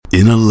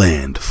In a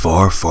land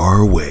far, far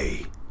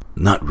away,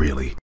 not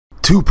really,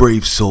 two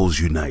brave souls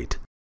unite.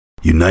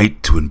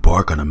 Unite to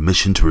embark on a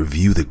mission to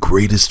review the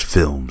greatest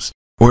films,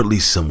 or at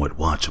least somewhat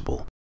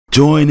watchable.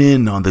 Join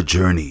in on the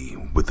journey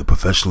with the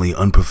professionally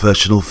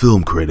unprofessional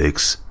film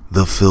critics,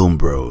 the Film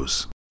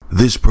Bros.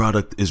 This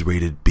product is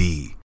rated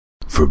B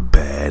for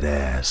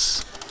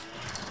badass.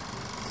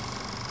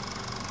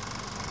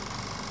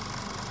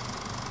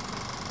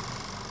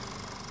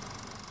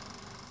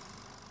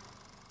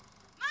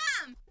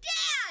 Mom!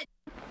 Dad!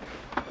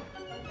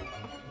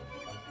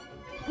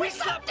 We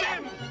stopped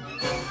them!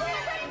 Where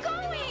are you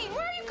going?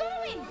 Where are you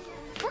going?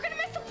 We're gonna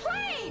miss the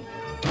plane!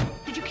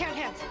 Did you count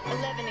heads?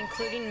 11,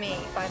 including me.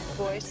 5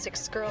 boys,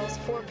 6 girls,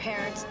 4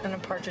 parents, and a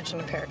partridge in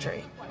a pear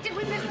tree. Did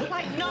we miss the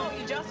flight? No,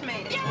 you just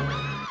made it.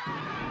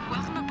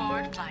 Welcome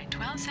aboard Flight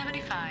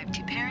 1275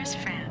 to Paris,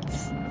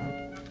 France. I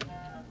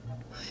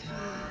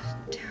have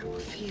a terrible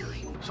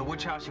feeling So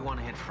which house you want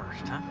to hit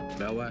first, huh?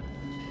 About what?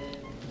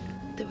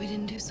 that we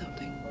didn't do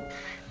something.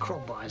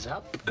 Crowbars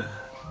up.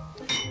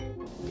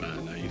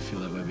 No, you feel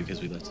that way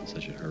because we left in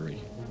such a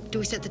hurry. Do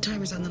we set the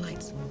timers on the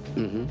lights?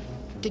 Mm-hmm.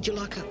 Did you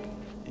lock up?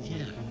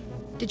 Yeah,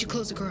 Did you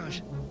close the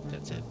garage?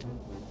 that's it.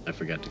 I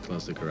forgot to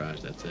close the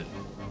garage, that's it.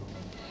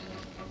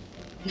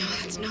 No,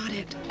 that's not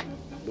it.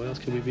 What else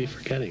can we be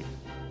forgetting?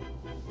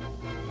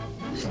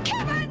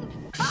 Kevin!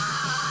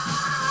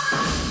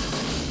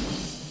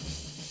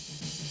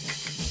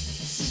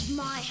 This is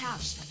my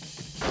house.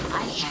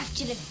 I have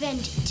to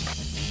defend it.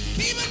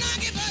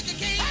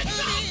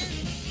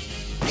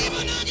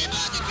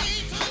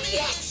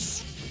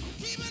 Yes!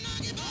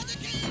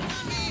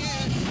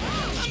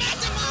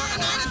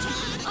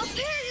 Up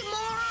here, you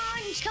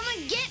morons! Come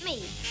and get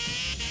me!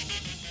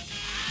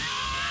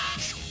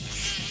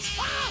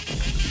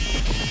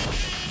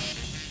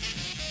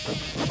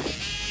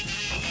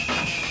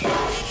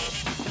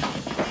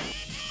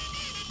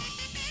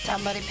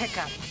 Somebody pick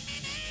up.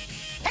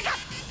 Pick up!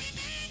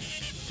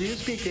 Do you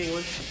speak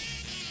English?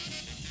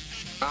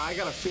 I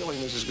got a feeling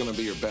this is going to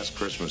be your best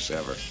Christmas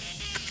ever.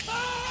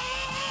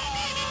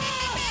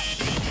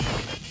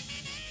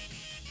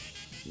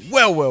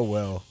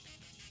 Well.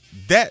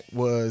 That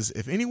was,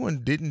 if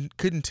anyone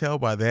couldn't tell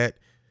by that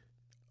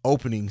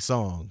opening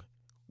song,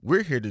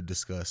 we're here to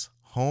discuss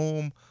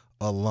Home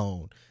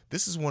Alone.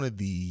 This is one of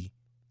a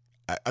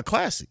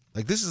classic.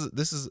 Like this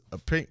is a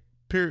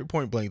period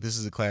point blank. This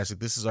is a classic.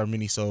 This is our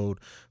Minisode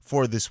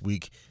for this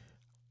week.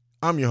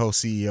 I'm your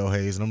host, CEO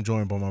Hayes, and I'm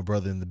joined by my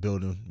brother in the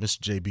building, Mr.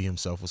 JB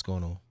himself. What's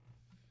going on?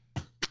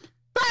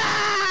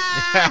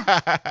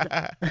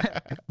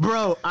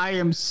 Bro, I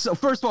am so.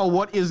 First of all,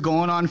 what is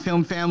going on,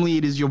 film family?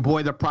 It is your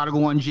boy, the prodigal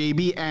one,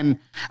 JB, and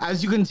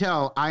as you can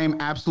tell, I am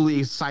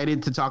absolutely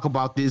excited to talk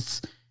about this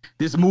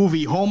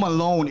movie, Home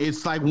Alone.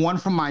 It's like one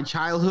from my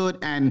childhood,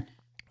 and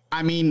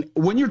I mean,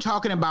 when you're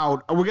talking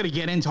about, we're gonna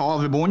get into all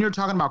of it, but when you're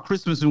talking about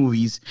Christmas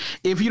movies,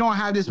 if you don't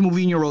have this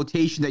movie in your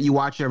rotation that you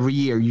watch every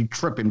year, you're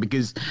tripping,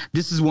 because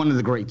this is one of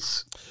the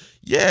greats.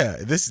 Yeah,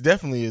 this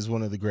definitely is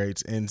one of the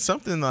greats, and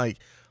something like.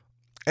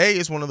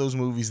 It's one of those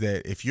movies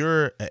that if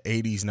you're an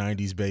 80s,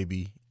 90s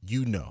baby,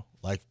 you know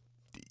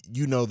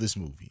this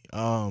movie.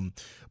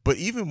 But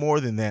even more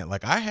than that,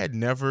 like I had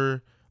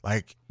never,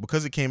 like,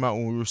 because it came out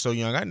when we were so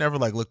young, I never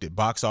like looked at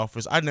box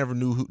office. I never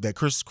knew that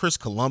Chris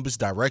Columbus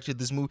directed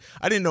this movie.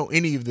 I didn't know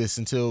any of this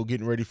until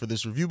getting ready for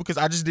this review because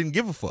I just didn't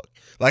give a fuck.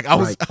 Like I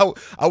was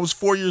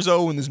 4 years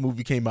old when this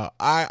movie came out.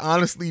 I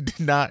honestly did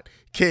not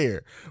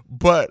care.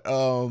 But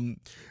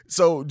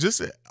so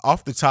just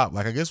off the top,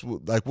 like I guess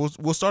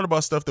we'll start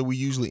about stuff that we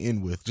usually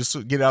end with, just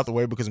to get it out the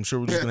way because I'm sure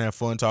we're just gonna have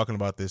fun talking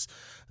about this.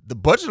 The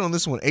budget on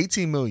this one,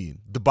 $18 million.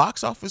 The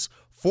box office,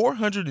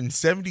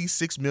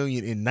 $476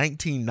 million in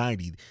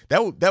 1990.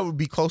 That would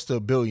be close to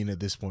 $1 billion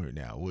at this point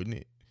now, wouldn't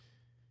it?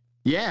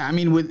 Yeah, I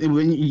mean,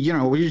 when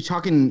you're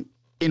talking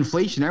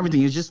inflation,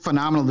 everything is just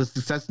phenomenal. The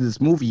success of this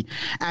movie,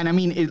 and I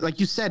mean, like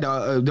you said,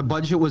 the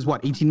budget was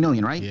what, 18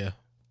 million, right? Yeah.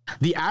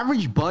 The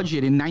average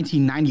budget in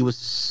 1990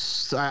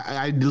 was,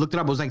 I looked it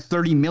up, it was like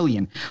 30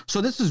 million.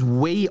 So this is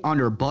way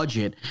under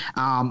budget.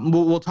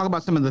 We'll talk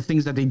about some of the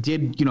things that they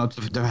did,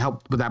 to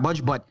help with that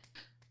budget. But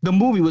the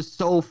movie was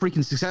so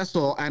freaking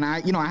successful. And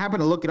I happened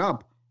to look it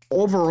up.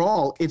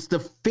 Overall, it's the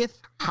 5th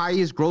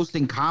highest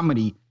grossing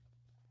comedy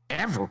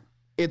ever.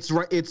 It's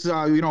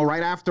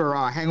right after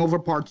Hangover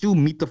Part 2,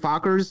 Meet the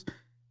Fockers,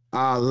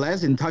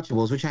 Les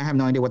Intouchables, which I have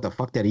no idea what the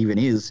fuck that even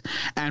is,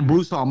 and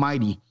Bruce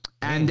Almighty.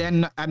 And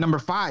then at number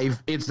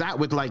 5, it's that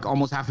with like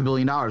almost $500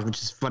 million,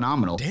 which is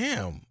phenomenal.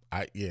 Damn,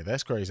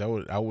 that's crazy.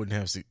 I wouldn't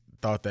have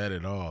thought that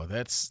at all.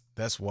 That's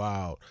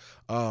wild.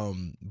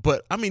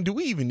 But I mean, do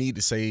we even need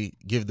to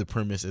give the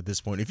premise at this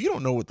point? If you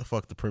don't know what the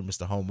fuck the premise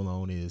to Home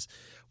Alone is,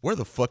 where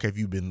the fuck have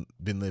you been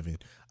living?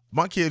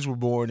 My kids were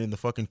born in the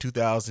fucking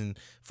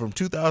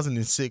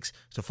 2006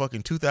 to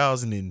fucking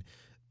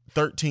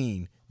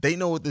 2013. They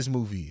know what this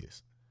movie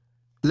is.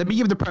 Let me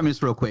give the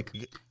premise real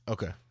quick.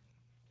 Okay.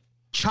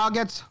 Child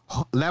gets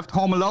left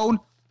home alone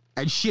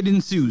and shit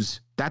ensues.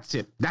 That's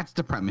it. That's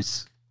the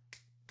premise.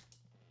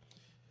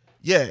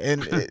 Yeah,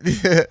 and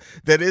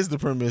that is the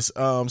premise.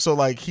 So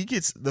like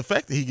the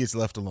fact that he gets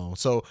left alone.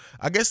 So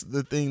I guess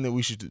the thing that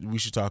we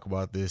should talk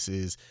about this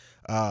is,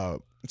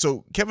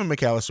 so Kevin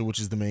McAllister, which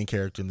is the main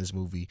character in this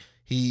movie,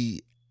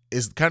 he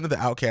is kind of the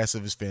outcast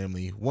of his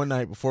family. One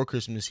night before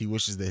Christmas, he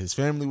wishes that his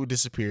family would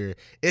disappear.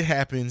 It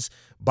happens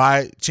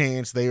by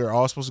chance. They are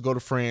all supposed to go to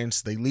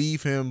France. They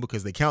leave him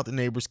because they count the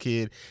neighbor's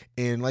kid.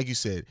 And like you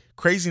said,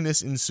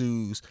 craziness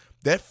ensues.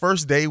 That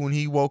first day when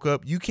he woke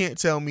up, you can't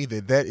tell me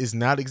that is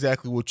not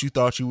exactly what you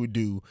thought you would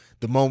do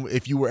the moment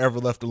if you were ever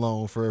left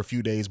alone for a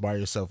few days by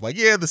yourself. Like,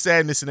 yeah, the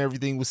sadness and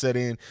everything was set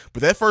in,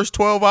 but that first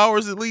 12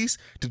 hours at least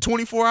to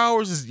 24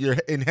 hours is you're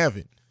in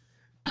heaven.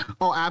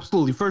 Oh,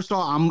 absolutely. First of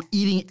all, I'm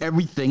eating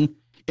everything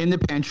in the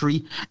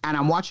pantry, and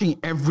I'm watching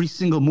every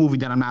single movie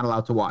that I'm not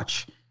allowed to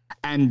watch.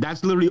 And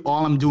that's literally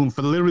all I'm doing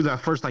for literally the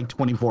first like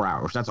 24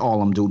 hours. That's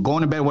all I'm doing.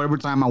 Going to bed whatever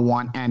time I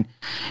want. And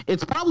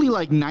it's probably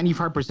like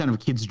 95% of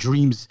kids'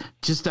 dreams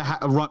just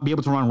to be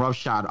able to run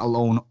roughshod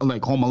alone,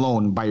 like home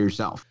alone by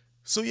yourself.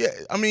 So, yeah,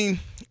 I mean,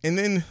 and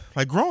then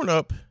like growing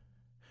up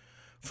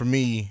for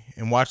me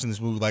and watching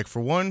this movie, like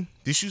for one,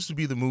 this used to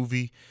be the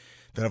movie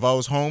that if I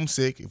was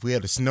homesick, if we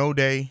had a snow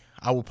day,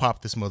 I would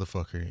pop this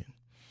motherfucker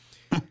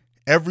in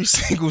every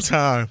single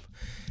time.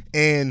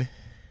 And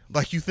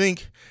like you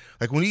think,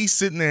 like when he's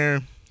sitting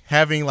there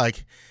having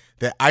like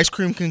that ice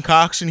cream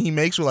concoction he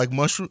makes with like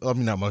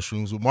not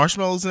mushrooms, with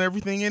marshmallows and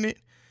everything in it,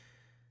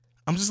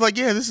 I'm just like,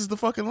 yeah, this is the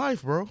fucking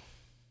life, bro.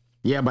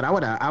 Yeah, but I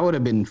would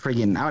have been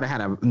friggin', I would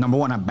have had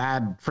a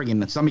bad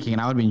friggin' stomachache, and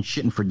I would have been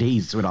shitting for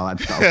days with all that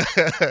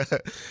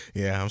stuff.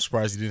 Yeah, I'm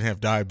surprised he didn't have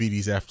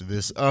diabetes after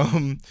this.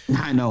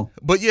 I know.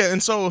 But yeah,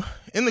 and so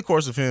in the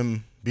course of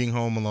him being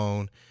home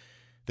alone,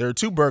 there are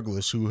two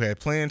burglars who had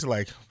planned to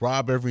like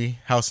rob every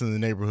house in the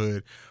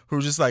neighborhood, who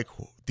were just like,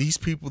 these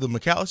people, the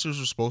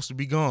McAllisters, are supposed to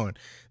be gone.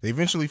 They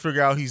eventually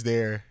figure out he's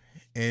there,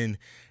 and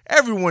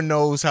everyone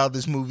knows how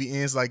this movie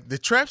ends. Like the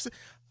traps,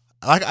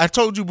 like I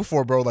told you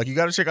before, bro, like you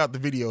got to check out the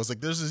videos.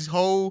 Like there's this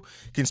whole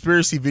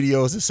conspiracy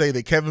videos that say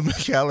that Kevin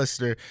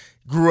McAllister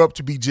grew up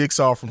to be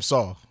Jigsaw from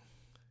Saw.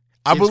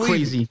 It's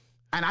crazy.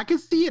 And I can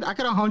see it. I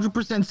can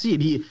 100% see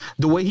it.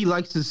 The way he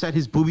likes to set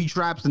his booby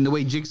traps and the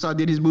way Jigsaw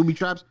did his booby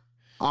traps,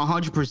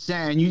 100%.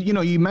 And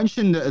you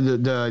mentioned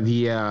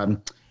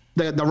the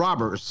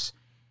robbers.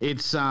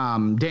 It's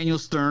Daniel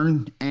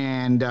Stern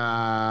and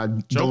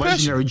the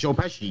legendary Joe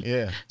Pesci.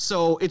 Yeah.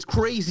 So it's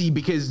crazy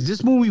because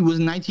this movie was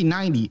in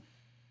 1990.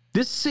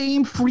 This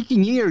same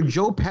freaking year,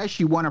 Joe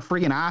Pesci won a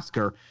freaking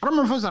Oscar. I don't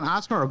remember if it was an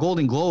Oscar or a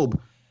Golden Globe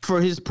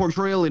for his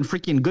portrayal in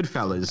freaking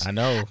Goodfellas. I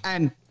know.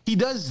 And he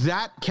does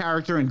that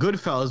character in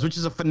Goodfellas, which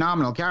is a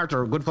phenomenal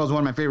character. Goodfellas is one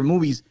of my favorite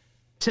movies.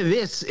 To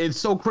this, it's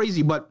so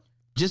crazy. But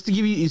just to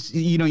give you,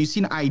 you see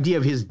an idea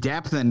of his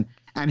depth and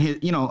his,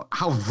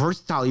 how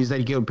versatile he is, that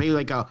he can play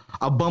like a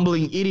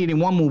bumbling idiot in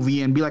one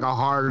movie and be like a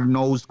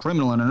hard-nosed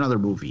criminal in another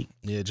movie.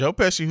 Yeah, Joe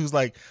Pesci, who's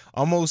like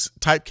almost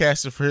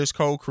typecasted for his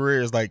whole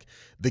career as like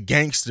the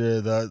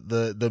gangster,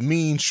 the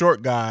mean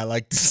short guy.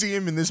 Like to see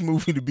him in this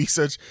movie to be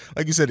such,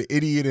 like you said, an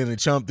idiot and a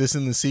chump. This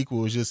in the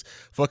sequel is just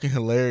fucking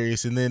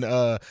hilarious. And then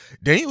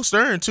Daniel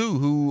Stern too,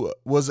 who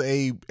was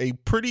a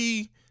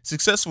pretty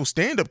successful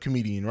stand-up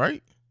comedian,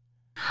 right?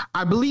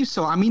 I believe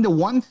so. I mean, the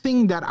one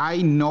thing that I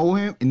know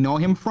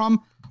him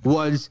from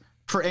was,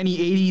 for any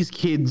 80s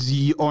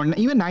kids or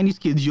even 90s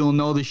kids, you'll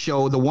know the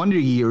show The Wonder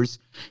Years.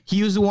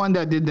 He was the one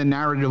that did the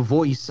narrative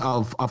voice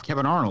of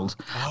Kevin Arnold.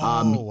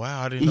 Oh,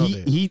 wow. I didn't know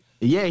that.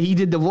 He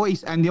did the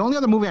voice. And the only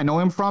other movie I know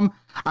him from,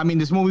 I mean,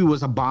 this movie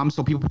was a bomb,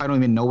 so people probably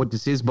don't even know what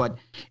this is, but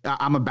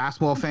I'm a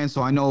basketball fan,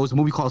 so I know it was a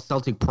movie called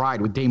Celtic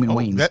Pride with Damon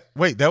Wayans.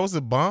 That was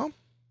a bomb?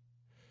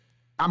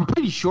 I'm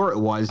pretty sure it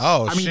was.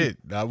 Oh, shit.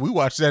 We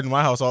watched that in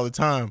my house all the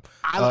time.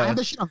 I had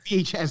that shit on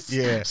VHS.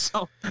 Yeah.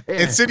 So,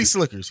 yeah. And City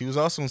Slickers. He was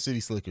also in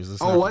City Slickers.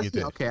 Was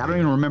he? Okay, I don't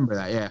even remember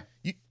that. Yeah.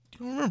 You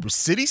don't remember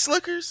City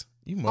Slickers?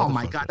 Oh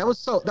my god, that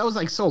was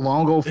like so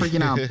long ago.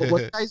 Freaking out.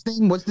 What's the guy's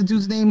name? What's the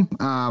dude's name?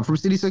 From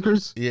City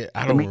Slickers? Yeah,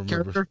 I don't remember.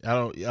 Character?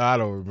 I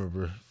don't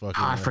remember.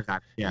 Fucking. I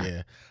forgot.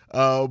 Yeah.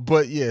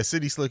 But yeah,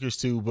 City Slickers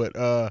too.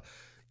 But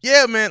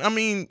yeah, man. I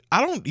mean,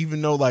 I don't even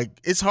know. Like,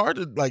 it's hard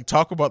to like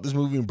talk about this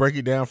movie and break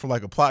it down from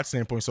like a plot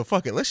standpoint. So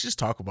fuck it. Let's just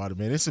talk about it,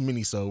 man. It's a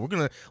Minisode. We're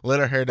gonna let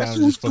our hair down.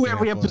 Let's do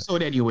every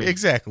episode anyway.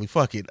 Exactly.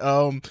 Fuck it.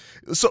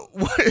 So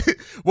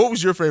what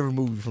was your favorite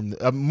movie from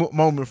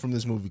moment from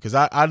this movie? Because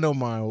I know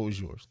mine. What was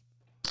yours?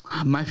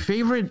 My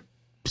favorite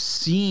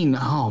scene.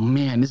 Oh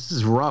man, this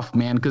is rough,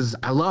 man. Because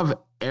I love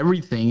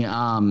everything.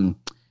 I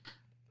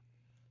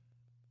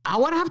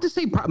would have to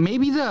say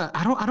maybe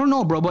I don't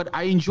know, bro. But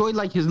I enjoyed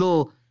like his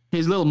little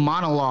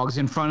monologues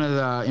in front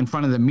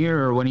of the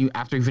mirror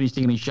after he finished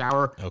taking a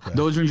shower. Okay.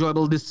 Those are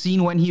enjoyable. The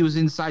scene when he was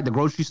inside the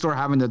grocery store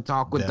having to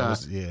talk with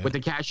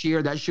the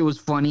cashier, that shit was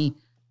funny.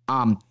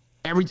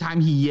 Every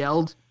time he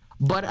yelled.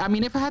 But I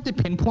mean, if I had to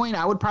pinpoint,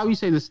 I would probably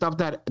say the stuff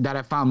that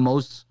I found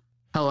most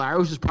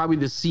hilarious was probably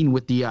the scene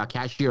with the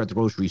cashier at the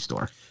grocery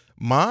store.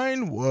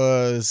 Mine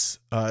was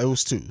it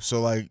was two.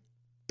 So like,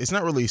 it's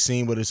not really a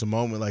scene, but it's a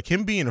moment. Like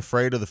him being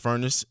afraid of the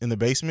furnace in the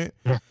basement.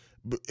 Yeah.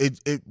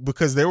 it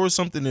because there was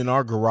something in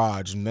our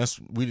garage, and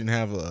we didn't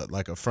have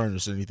a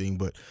furnace or anything,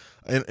 but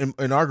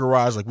in our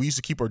garage, like we used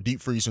to keep our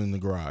deep freezer in the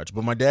garage,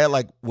 but my dad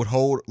like would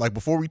hold, like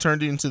before we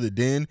turned it into the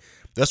den,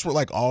 that's where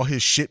like all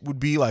his shit would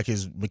be, like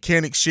his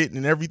mechanic shit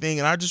and everything.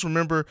 And I just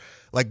remember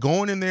like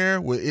going in there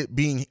with it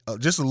being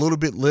just a little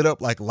bit lit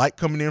up, like light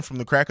coming in from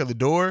the crack of the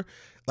door.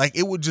 Like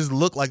it would just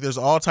look like there's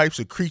all types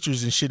of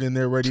creatures and shit in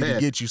there ready to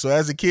get you. So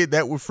as a kid,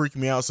 that would freak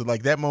me out. So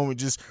like that moment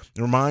just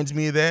reminds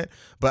me of that.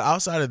 But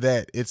outside of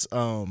that, it's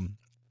damn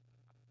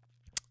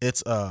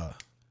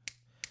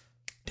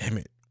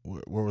it.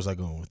 Where was I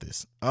going with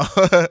this?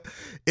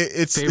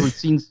 It's favorite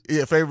scenes.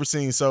 Yeah, favorite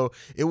scene. So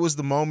it was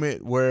the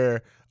moment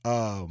where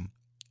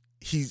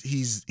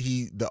he's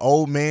the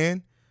old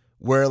man,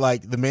 where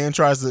like the man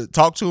tries to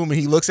talk to him and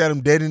he looks at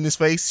him dead in his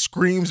face,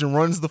 screams and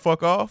runs the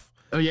fuck off.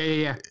 Oh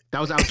yeah. That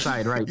was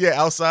outside, right? Yeah,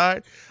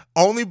 outside.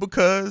 Only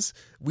because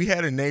we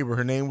had a neighbor.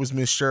 Her name was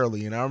Miss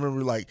Shirley, and I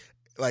remember like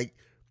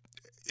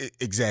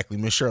exactly,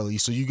 Miss Shirley.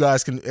 So you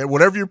guys can,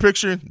 whatever you're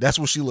picturing, that's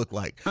what she looked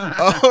like. But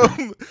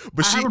I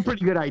have a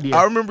pretty good idea.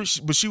 I remember,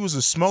 but she was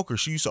a smoker.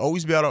 She used to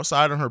always be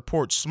outside on her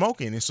porch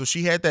smoking, and so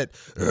she had that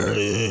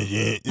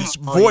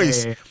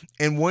voice. Yeah.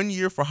 And one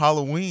year for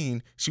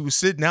Halloween, she was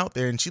sitting out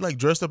there, and she like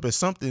dressed up as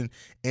something,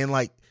 and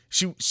like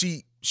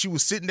she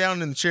was sitting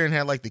down in the chair and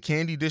had like the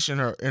candy dish in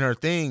her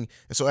thing.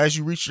 And so as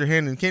you reached your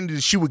hand in the candy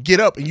dish, she would get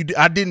up, and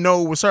I didn't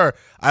know it was her.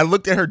 I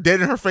looked at her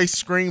dead in her face,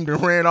 screamed,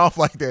 and ran off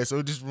like that. So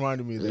it just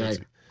reminded me of that.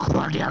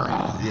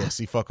 Yeah,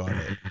 see, fuck all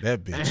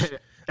that bitch.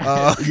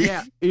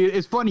 Yeah,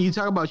 it's funny. You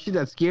talk about shit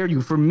that scared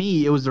you. For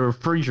me, it was the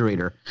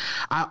refrigerator.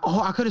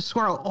 I could have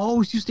sworn I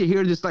always used to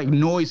hear this like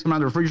noise come out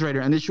of the refrigerator,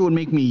 and this shit would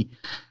make me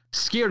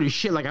scared as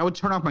shit. Like I would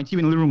turn off my TV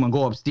in the living room and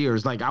go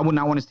upstairs. Like I would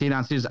not want to stay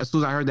downstairs as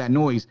soon as I heard that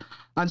noise.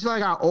 Until I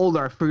got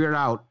older, I figured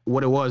out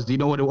what it was. Do you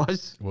know what it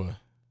was? What?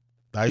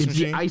 The ice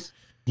machine?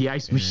 The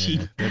ice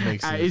machine. That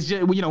makes sense. It's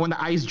just, when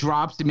the ice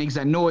drops, it makes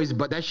that noise.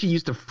 But that shit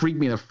used to freak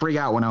me the freak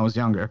out when I was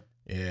younger.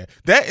 Yeah,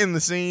 that in the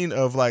scene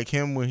of like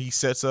him when he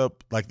sets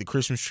up like the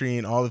Christmas tree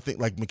and all the things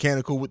like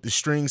mechanical with the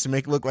strings to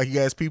make it look like he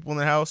has people in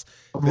the house.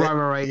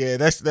 Right. Yeah,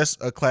 that's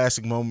a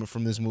classic moment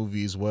from this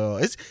movie as well.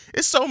 It's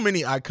so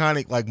many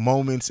iconic like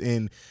moments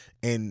and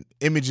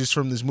images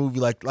from this movie,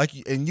 like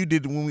and you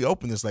did when we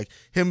opened this, like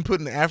him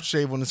putting the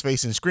aftershave on his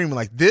face and screaming,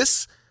 like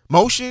this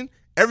motion.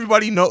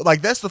 Everybody know,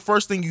 like that's the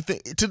first thing you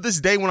think. To this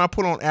day, when I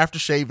put on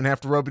aftershave and have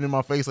to rub it in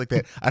my face like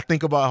that, I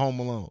think about Home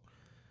Alone.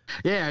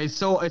 Yeah, it's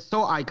so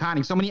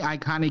iconic. So many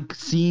iconic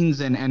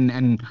scenes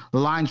and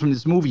lines from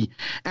this movie.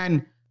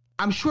 And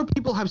I'm sure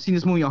people have seen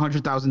this movie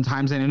 100,000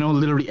 times and they know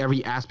literally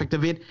every aspect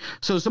of it.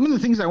 So some of the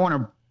things I want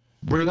to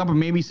bring up are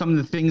maybe some of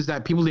the things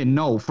that people didn't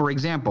know. For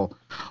example,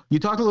 you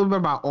talked a little bit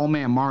about Old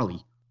Man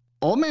Marley.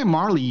 Old Man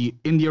Marley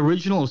in the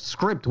original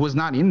script was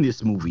not in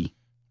this movie.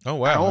 Oh,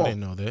 wow. I didn't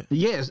know that.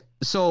 Yes.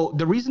 So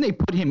the reason they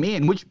put him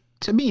in, which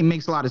to me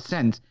makes a lot of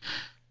sense,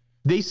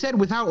 they said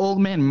without Old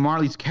Man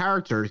Marley's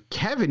character,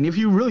 Kevin, if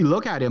you really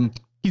look at him,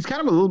 he's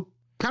kind of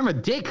a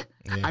dick.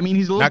 Yeah. I mean,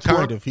 he's a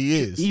little he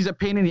is. He's a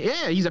pain in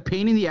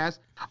the ass.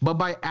 But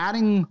by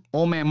adding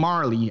Old Man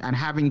Marley and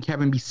having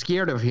Kevin be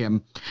scared of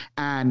him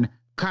and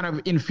kind of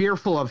in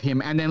fearful of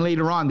him, and then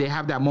later on they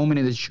have that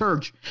moment in the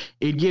church,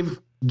 it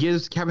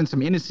gives Kevin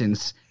some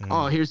innocence.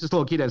 Oh, here's this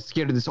little kid that's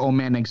scared of this old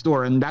man next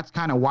door, and that's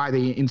kind of why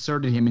they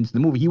inserted him into the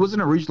movie. He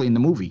wasn't originally in the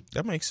movie.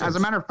 That makes sense. As a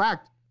matter of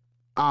fact,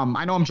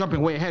 I know I'm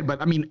jumping way ahead,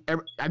 but I mean,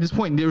 at this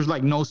point, there's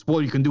like no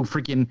spoiler you can do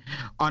freaking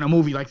on a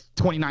movie like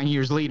 29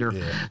 years later.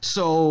 Yeah.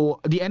 So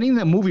the ending of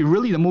the movie,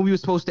 really, the movie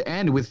was supposed to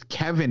end with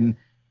Kevin.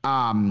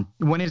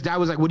 When his dad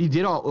was like, what have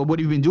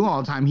you been doing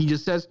all the time? He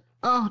just says,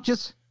 oh,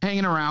 just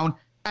hanging around.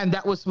 And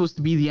that was supposed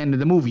to be the end of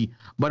the movie.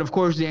 But of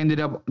course,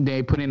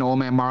 they put in Old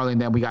Man Marley,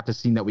 and then we got the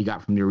scene that we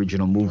got from the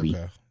original movie.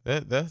 Okay.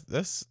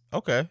 That's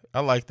okay. I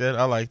like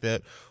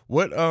that.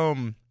 What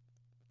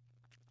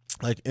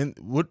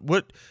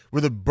what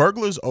were the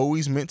burglars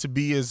always meant to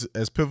be as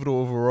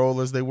pivotal of a role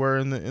as they were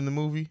in the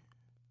movie?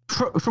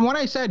 From what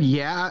I said,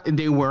 yeah,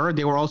 they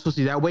were also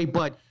see that way.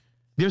 But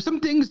there's some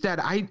things that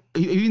I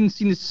even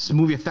seen this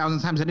movie 1,000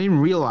 times. I didn't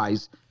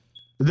realize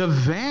the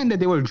van that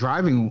they were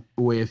driving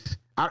with.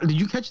 Did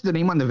you catch the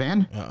name on the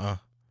van?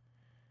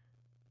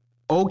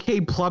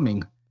 OK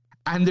Plumbing.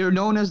 And they're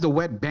known as the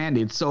Wet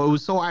Bandits. So it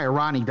was so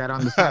ironic that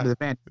on the side of the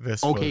van,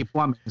 OK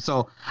Plumbing.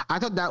 So I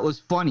thought that was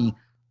funny.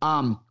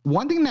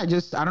 One thing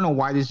that I don't know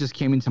why this just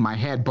came into my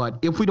head, but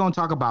if we don't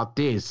talk about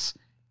this,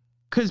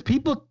 because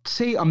people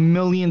say a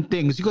million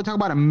things. You could talk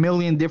about a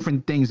million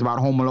different things about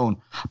Home Alone.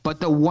 But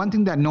the one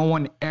thing that no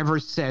one ever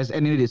says,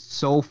 and it is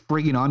so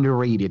friggin'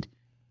 underrated,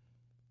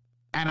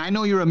 and I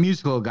know you're a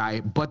musical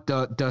guy, but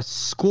the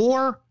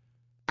score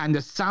and the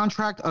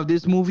soundtrack of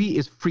this movie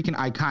is freaking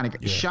iconic.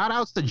 Yeah. Shout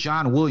outs to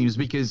John Williams,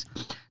 because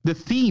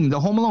the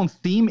Home Alone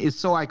theme is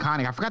so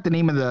iconic. I forgot the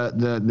name of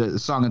the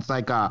song. It's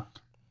like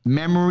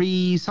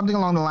Memory, something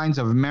along the lines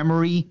of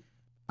Memory,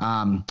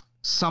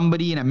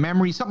 Somebody in a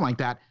Memory, something like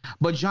that.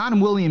 But John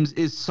Williams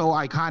is so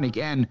iconic,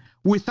 and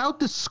without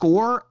the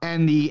score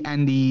and the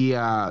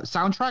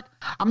soundtrack,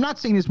 I'm not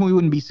saying this movie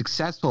wouldn't be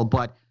successful,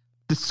 but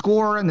the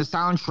score and the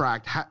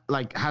soundtrack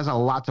has a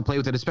lot to play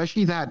with it,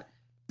 especially that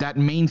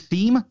main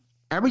theme.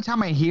 Every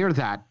time I hear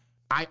that,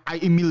 I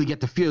immediately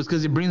get the feels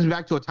because it brings me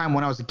back to a time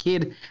when I was a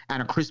kid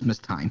and a Christmas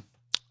time.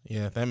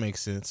 Yeah, that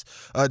makes sense.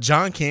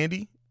 John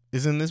Candy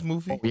is in this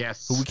movie. Oh,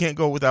 yes. But we can't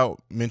go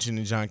without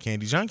mentioning John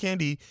Candy. John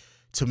Candy,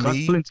 to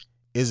me,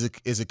 is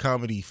a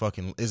comedy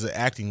is an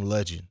acting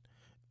legend.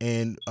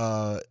 And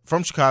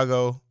from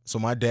Chicago, so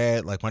my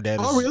dad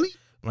Oh, really?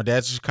 My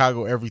dad's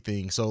Chicago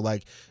everything. So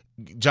like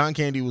John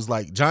Candy was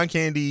like John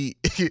Candy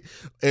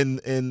and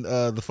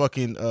the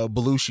fucking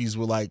Belushis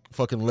were like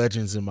fucking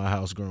legends in my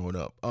house growing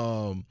up.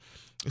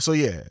 So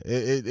yeah,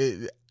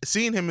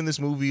 seeing him in this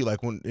movie,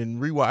 like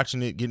and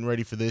rewatching it, getting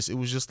ready for this, it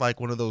was just like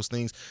one of those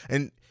things.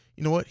 And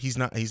you know what? He's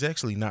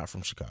actually not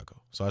from Chicago,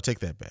 so I'll take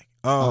that back.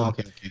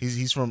 Okay.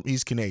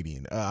 He's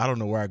Canadian. I don't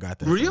know where I got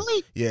that.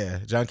 Really? From. Yeah,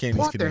 John Candy's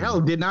what Canadian. the hell?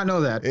 Did not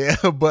know that.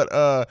 Yeah, but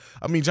I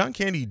mean, John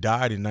Candy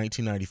died in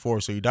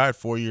 1994, so he died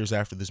 4 years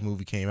after this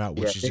movie came out,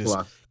 which is just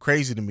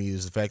crazy to me.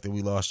 Is the fact that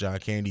we lost John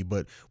Candy,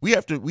 but we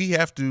have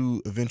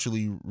to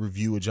eventually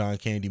review a John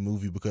Candy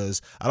movie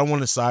because I don't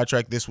want to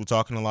sidetrack this. We're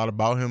talking a lot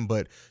about him,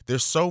 but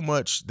there's so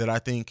much that I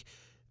think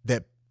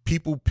that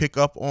people pick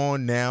up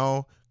on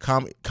now,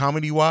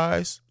 comedy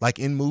wise, like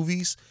in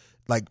movies,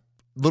 like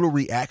little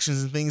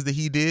reactions and things that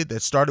he did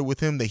that started with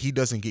him that he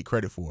doesn't get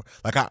credit for.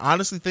 Like I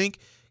honestly think,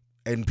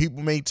 and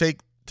people may take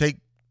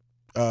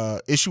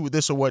issue with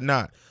this or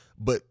whatnot,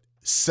 but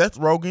Seth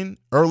Rogen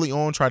early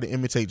on tried to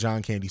imitate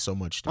John Candy so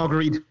much.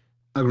 Agreed.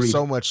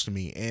 So much to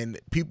me, and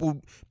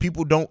people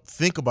don't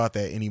think about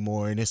that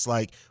anymore. And it's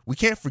like we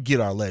can't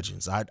forget our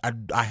legends. I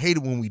hate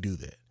it when we do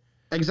that.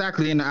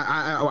 Exactly, and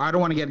I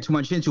don't want to get too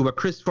much into it, but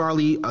Chris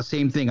Farley,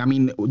 same thing. I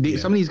mean,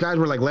 some of these guys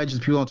were like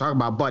legends people don't talk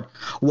about. But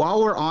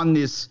while we're on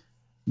this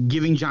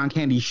giving John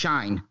Candy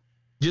shine,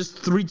 just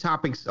 3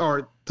 topics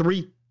or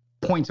 3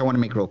 points I want to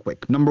make real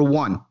quick. Number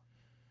 1,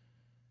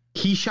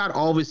 he shot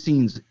all of his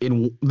scenes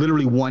in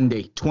literally one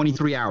day,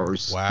 23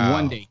 hours. Wow.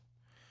 One day.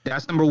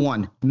 That's number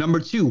 1. Number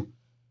 2,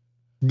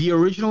 the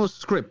original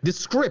script. The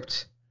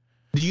script.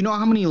 Do you know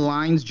how many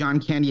lines John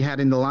Candy had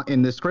in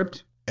the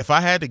script? If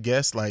I had to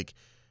guess, like,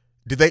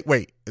 did they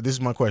wait? This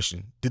is my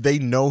question. Did they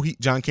know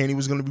John Candy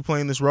was going to be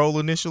playing this role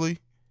initially?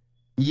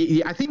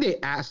 Yeah, I think they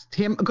asked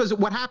him because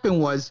what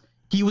happened was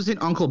he was in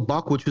Uncle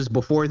Buck, which was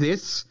before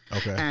this.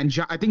 Okay. And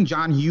I think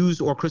John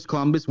Hughes or Chris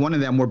Columbus, one of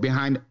them, were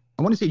behind.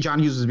 I want to say John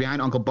Hughes was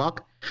behind Uncle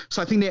Buck.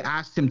 So I think they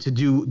asked him to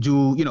do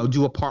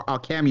a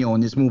cameo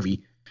in this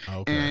movie.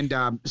 Okay.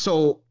 And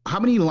so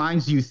how many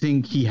lines do you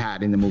think he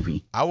had in the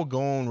movie? I would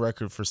go on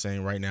record for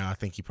saying right now I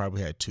think he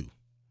probably had 2.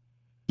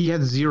 He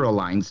had 0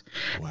 lines.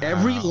 Wow.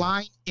 Every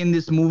line in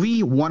this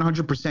movie,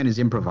 100% is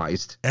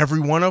improvised. Every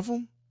one of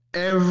them?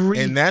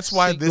 And that's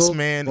why this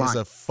man is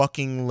a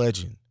fucking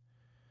legend.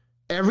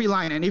 Every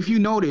line. And if you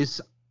notice,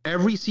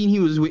 every scene he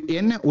was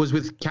in was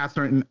with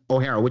Catherine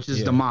O'Hara, which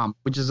is the mom,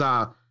 which is,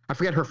 I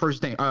forget her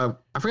first name. I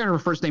forget her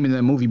first name in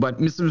the movie, but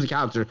Mr.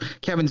 McAllister,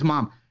 Kevin's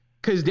mom.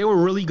 Because they were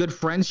really good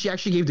friends. She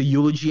actually gave the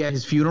eulogy at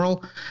his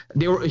funeral.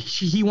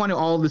 He wanted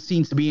all the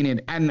scenes to be in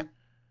it. And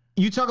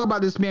you talk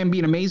about this man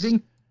being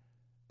amazing.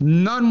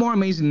 None more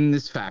amazing than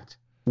this fact.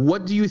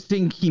 What do you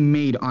think he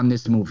made on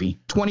this movie?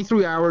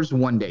 23 hours,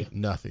 one day.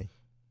 Nothing.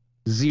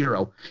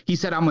 0. He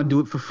said, I'm going to do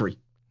it for free.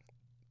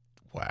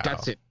 Wow.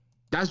 That's it.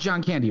 That's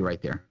John Candy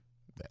right there.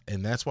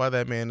 And that's why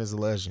that man is a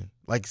legend.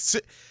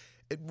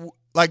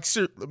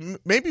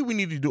 Maybe we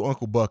need to do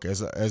Uncle Buck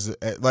as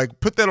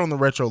put that on the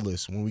retro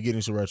list when we get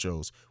into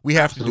retros. We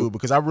have to do it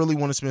because I really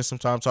want to spend some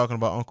time talking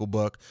about Uncle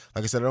Buck.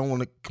 Like I said, I don't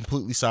want to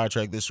completely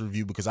sidetrack this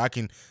review because I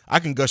can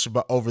gush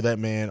over that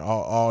man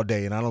all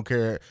day, and I don't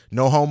care.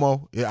 No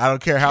homo. I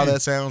don't care how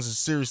that sounds.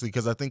 Seriously,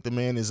 because I think the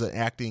man is an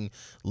acting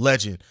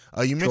legend.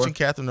 You mentioned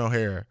Catherine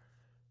O'Hara.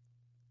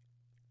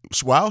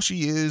 While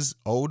she is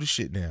old as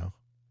shit now,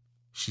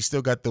 she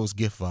still got those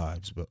gift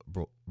vibes,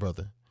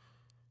 brother.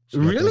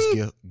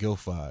 Really? Gil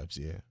vibes,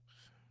 yeah.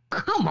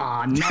 Come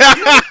on, man.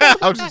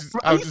 I'm just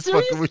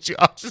fucking with you.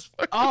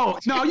 Oh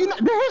no, here's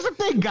the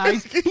thing,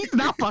 guys. He's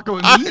not fucking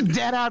with me. He's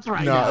dead ass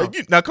right now.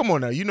 Now come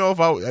on now.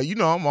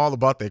 I'm all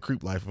about that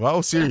creep life. If I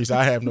was serious,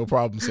 I have no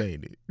problem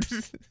saying it.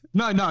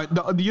 No.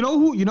 You know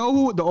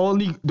who the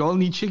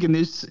only chick in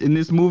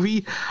this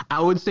movie? I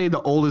would say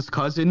the oldest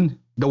cousin,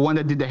 the one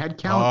that did the head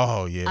count.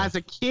 Oh yeah. As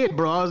a kid,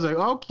 bro, I was like,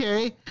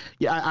 okay,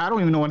 yeah. I don't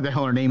even know what the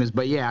hell her name is,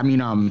 but yeah, I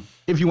mean,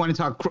 if you want to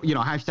talk,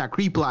 hashtag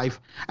creep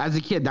life. As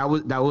a kid, that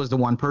was the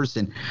one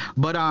person.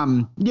 But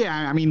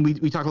yeah, I mean,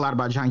 we talk a lot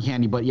about John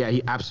Candy, but yeah,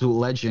 he absolute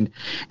legend.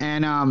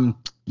 And a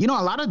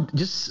lot of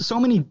just so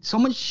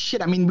much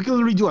shit. I mean, we could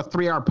literally do a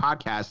 3-hour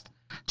podcast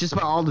just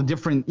about all the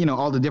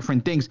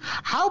different things.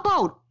 How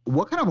about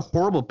what kind of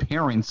horrible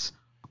parents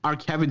are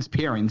Kevin's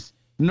parents?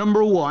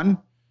 Number 1,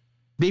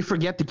 they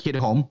forget the kid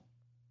at home.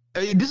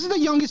 This is the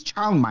youngest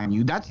child, mind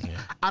you.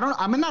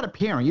 I'm not a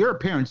parent. You're a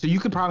parent, so you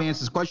could probably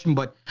answer this question.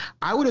 But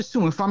I would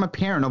assume if I'm a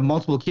parent of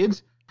multiple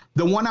kids,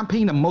 the one I'm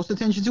paying the most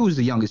attention to is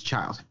the youngest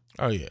child.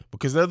 Oh yeah,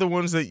 because they're the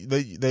ones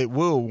that they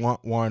will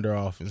wander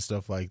off and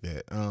stuff like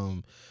that.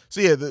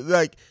 So yeah,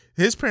 like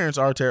his parents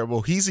are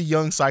terrible. He's a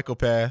young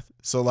psychopath,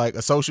 so like a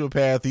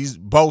sociopath. He's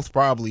both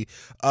probably.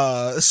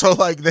 So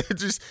like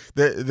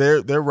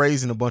they're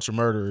raising a bunch of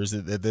murderers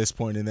at this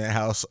point in that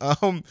house.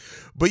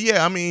 But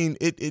yeah, I mean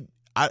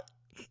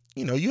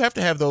you have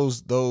to have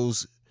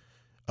those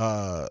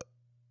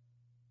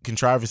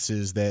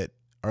contrivances that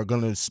are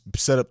going to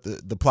set up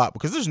the plot,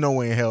 because there's no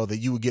way in hell that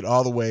you would get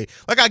all the way.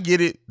 Like, I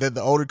get it that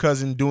the older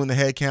cousin doing the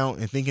head count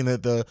and thinking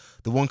that the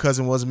one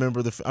cousin was a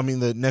member of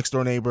the next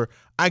door neighbor.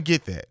 I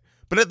get that.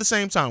 But at the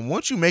same time,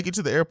 once you make it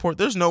to the airport,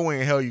 there's no way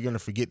in hell you're going to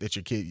forget that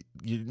you're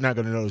not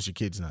going to notice your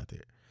kid's not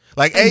there.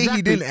 Like, exactly.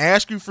 He didn't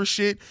ask you for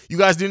shit. You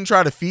guys didn't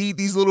try to feed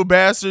these little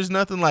bastards,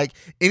 nothing. Like,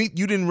 you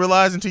didn't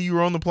realize until you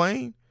were on the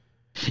plane.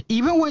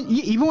 Even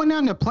when they're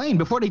on the plane,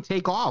 before they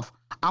take off,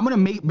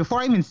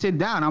 before I even sit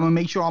down, I'm gonna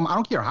make sure I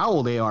don't care how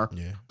old they are.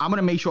 Yeah. I'm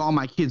gonna make sure all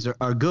my kids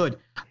are good.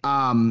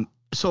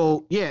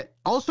 So yeah.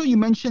 Also, you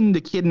mentioned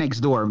the kid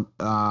next door.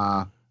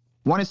 Want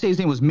to say his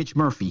name was Mitch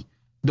Murphy,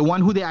 the one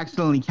who they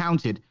accidentally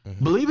counted.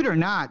 Mm-hmm. Believe it or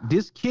not,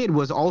 this kid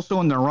was also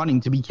in the running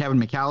to be Kevin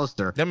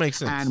McAllister. That makes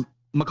sense. And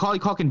Macaulay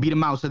Culkin beat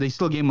him out, so they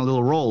still gave him a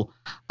little role.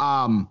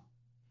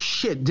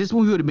 This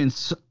movie would have been.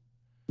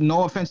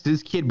 No offense to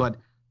this kid, but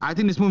I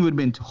think this movie would have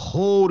been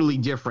totally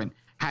different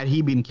had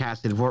he been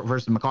casted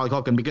versus Macaulay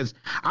Culkin, because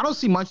I don't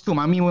see much to him.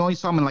 I mean, we only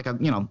saw him in like a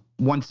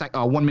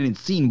 1 minute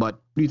scene, but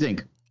what do you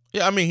think?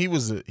 Yeah, I mean, he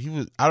was.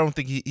 I don't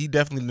think he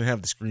definitely didn't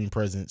have the screen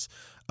presence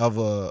of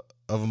a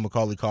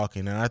Macaulay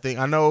Culkin, and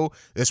I know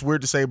it's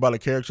weird to say about a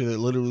character that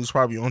literally was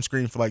probably on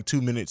screen for like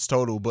 2 minutes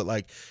total, but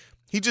like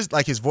he just,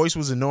 like, his voice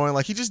was annoying.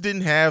 Like, he just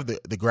didn't have the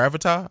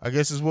gravitas, I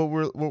guess is what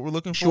we're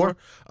looking for.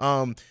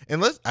 And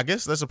I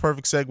guess that's a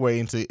perfect segue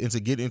into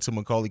get into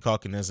Macaulay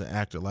Culkin as an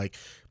actor. Like,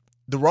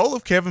 the role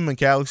of Kevin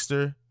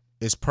McAllister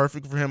is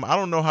perfect for him. I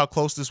don't know how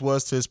close this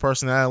was to his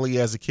personality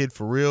as a kid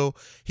for real.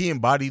 He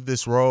embodied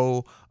this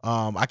role.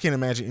 I can't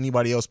imagine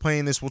anybody else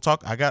playing this. We'll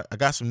talk. I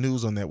got some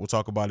news on that. We'll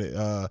talk about it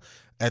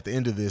at the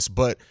end of this.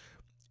 But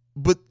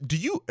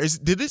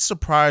did it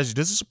surprise you?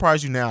 Does it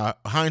surprise you now,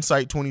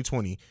 hindsight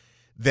 2020,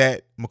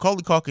 that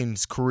Macaulay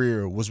Culkin's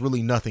career was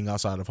really nothing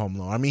outside of Home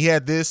Alone? I mean, he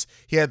had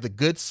The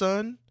Good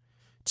Son,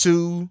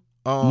 to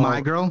My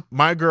Girl.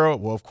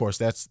 Well, of course,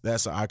 that's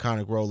an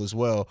iconic role as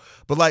well.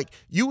 But like,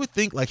 you would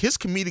think, like, his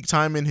comedic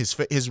timing, his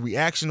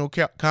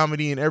reactional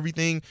comedy and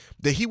everything,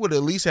 that he would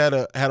at least had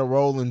a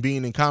role in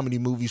being in comedy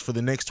movies for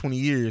the next 20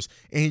 years,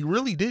 and he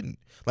really didn't.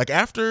 Like,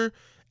 after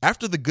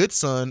The Good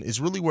Son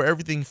is really where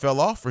everything fell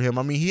off for him.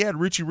 I mean, he had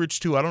Richie Rich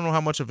too. I don't know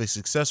how much of a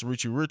success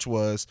Richie Rich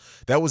was.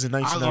 That was in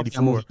 1994. I loved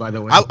that movie, by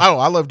the way.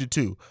 I loved it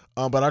too.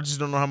 But I just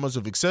don't know how much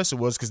of a success it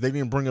was because they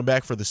didn't bring him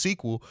back for the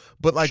sequel.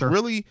 But like,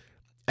 really,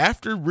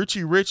 after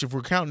Richie Rich, if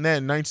we're counting that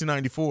in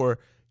 1994,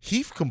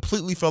 he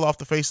completely fell off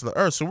the face of the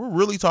earth. So we're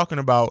really talking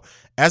about,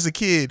 as a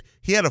kid,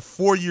 he had a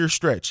 4-year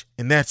stretch,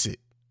 and that's it.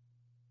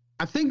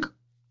 I think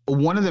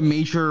one of the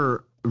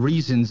major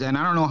reasons, and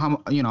I don't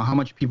know how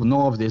much people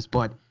know of this,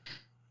 but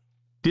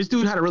this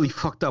dude had a really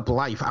fucked up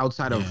life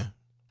outside of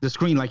the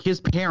screen. Like, his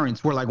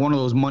parents were like one of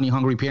those money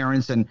hungry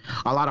parents, and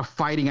a lot of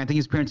fighting. I think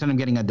his parents ended up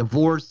getting a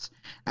divorce,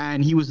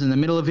 and he was in the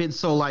middle of it.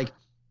 So like,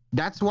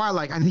 that's why,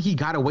 like, I think he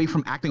got away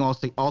from acting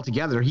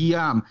altogether. He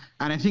and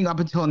I think up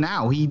until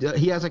now he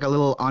has like a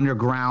little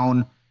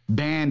underground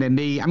band, and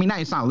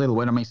it's not little.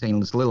 What am I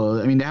saying? It's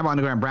little. I mean, they have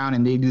underground band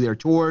and they do their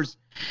tours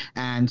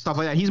and stuff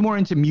like that. He's more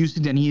into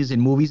music than he is in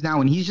movies now,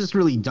 and he's just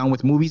really done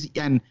with movies.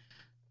 And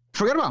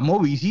forget about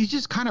movies. He's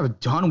just kind of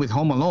done with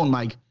Home Alone.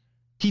 Like,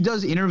 he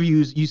does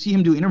interviews. You see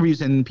him do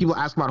interviews, and people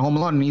ask about Home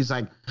Alone, and he's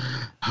like,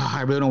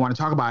 I really don't want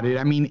to talk about it.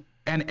 I mean,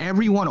 and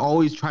everyone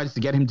always tries to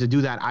get him to do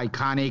that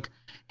iconic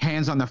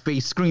hands on the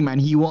face scream,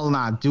 and he will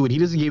not do it. He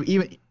doesn't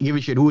give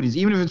a shit who it is,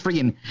 even if it's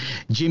freaking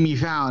Jimmy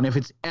Fallon, if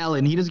it's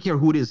Ellen. He doesn't care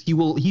who it is.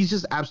 He's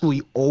just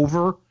absolutely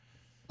over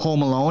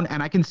Home Alone,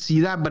 and I can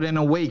see that. But in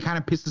a way, it kind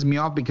of pisses me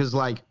off because,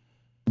 like,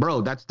 bro,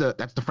 that's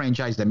the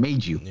franchise that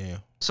made you. Yeah.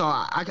 So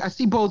I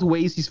see both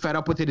ways. He's fed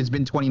up with it. It's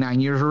been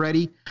 29 years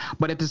already,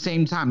 but at the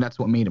same time, that's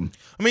what made him.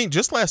 I mean,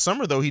 just last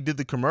summer though, he did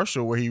the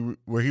commercial where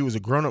he was a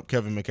grown-up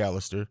Kevin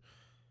McAllister.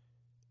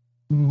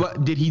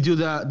 But did he do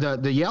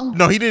the yell?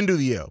 No, he didn't do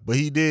the yell, but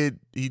he did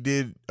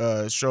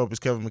show up as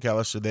Kevin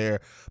McAllister there.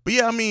 But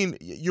yeah, I mean,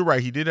 you're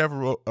right. He did have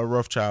a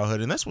rough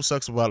childhood, and that's what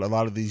sucks about a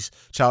lot of these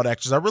child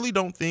actors. I really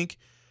don't think,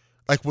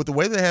 like, with the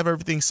way they have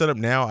everything set up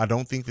now, I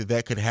don't think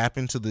that could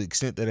happen to the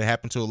extent that it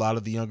happened to a lot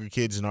of the younger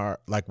kids in our,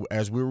 like,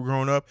 as we were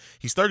growing up.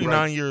 He's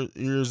 39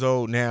 years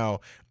old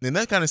now, and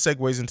that kind of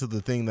segues into the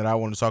thing that I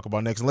want to talk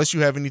about next, unless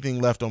you have anything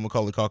left on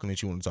Macaulay Culkin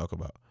that you want to talk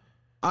about.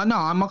 No,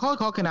 on Macaulay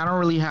Culkin, I don't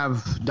really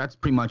have. That's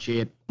pretty much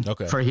it.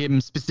 Okay. For him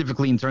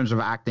specifically in terms of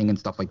acting and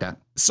stuff like that.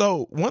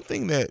 So one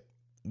thing that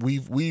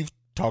we've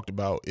talked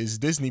about is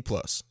Disney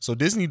Plus. So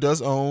Disney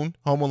does own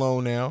Home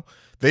Alone now.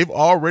 They've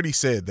already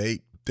said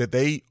that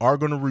they are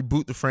going to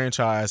reboot the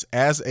franchise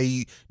as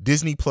a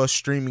Disney Plus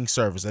streaming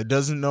service. That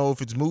doesn't know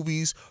if it's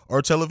movies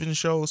or television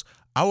shows.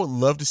 I would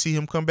love to see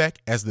him come back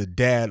as the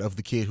dad of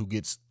the kid who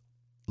gets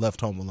left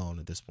Home Alone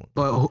at this point.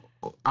 But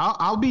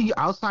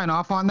I'll sign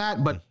off on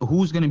that. But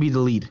who's going to be the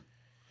lead?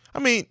 I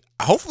mean,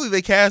 hopefully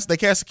they cast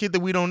a kid that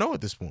we don't know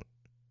at this point.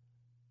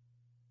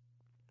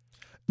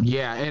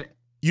 Yeah, and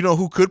you know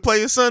who could play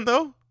his son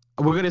though?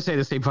 We're gonna say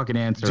the same fucking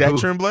answer. Jack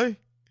Tremblay.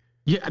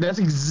 Yeah, that's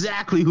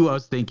exactly who I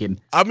was thinking.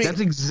 I mean, that's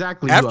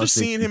exactly after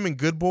seeing him in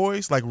Good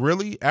Boys, like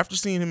really, after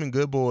seeing him in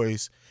Good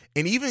Boys,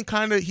 and even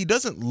kind of, he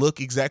doesn't look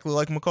exactly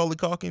like Macaulay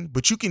Culkin,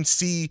 but you can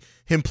see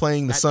him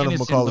playing the son of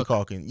Macaulay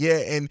Culkin.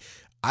 Yeah,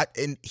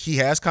 and he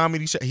has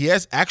comedy. He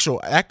has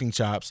actual acting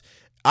chops.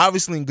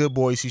 Obviously, in Good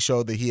Boys, he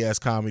showed that he has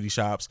comedy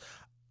chops.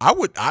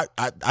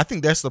 I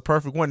think that's the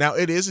perfect one. Now,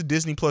 it is a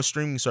Disney Plus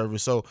streaming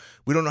service, so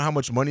we don't know how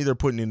much money they're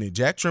putting in it.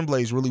 Jack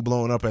Tremblay is really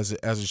blowing up as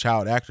a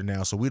child actor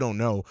now, so we don't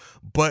know.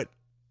 But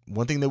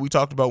one thing that we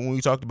talked about when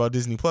we talked about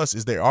Disney Plus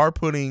is they are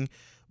putting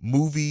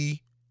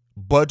movie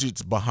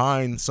budgets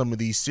behind some of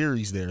these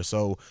series there,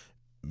 so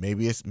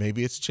maybe it's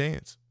a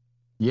chance.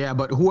 Yeah,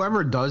 but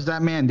whoever does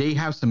that, man, they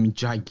have some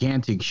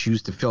gigantic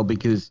shoes to fill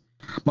because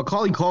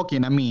Macaulay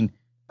Culkin, I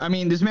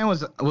mean, this man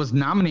was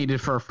nominated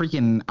for a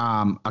freaking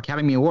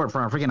Academy Award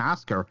for a freaking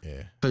Oscar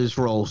for this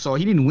role. So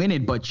he didn't win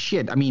it, but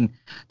shit. I mean,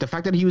 the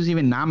fact that he was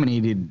even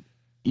nominated,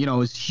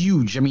 is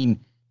huge. I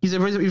mean, he's a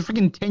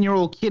freaking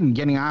 10-year-old kid and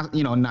getting,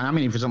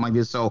 nominated for something like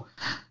this. So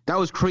that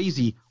was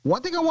crazy.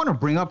 One thing I want to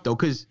bring up though,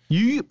 because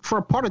you, for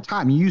a part of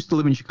time, you used to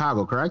live in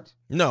Chicago, correct?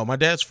 No, my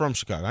dad's from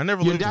Chicago. I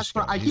never lived in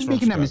Chicago. I keep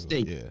making that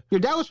mistake. Yeah. Your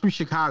dad was from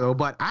Chicago,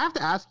 but I have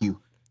to ask you,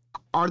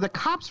 are the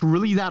cops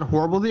really that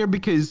horrible there?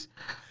 Because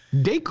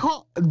they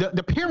call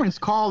the parents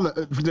call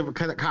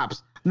the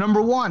cops.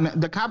 Number one,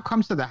 the cop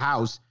comes to the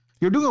house.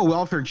 You're doing a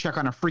welfare check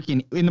on a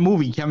freaking, in the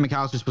movie, Kevin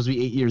McAllister's supposed to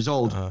be 8 years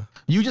old.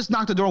 You just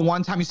knock the door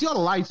one time. You see all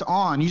the lights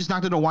on. You just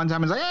knock the door one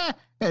time and it's like,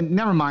 and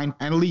never mind,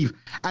 and leave.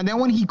 And then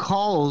when she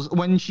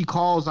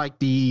calls like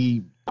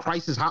the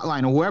crisis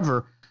hotline or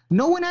whoever,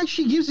 no one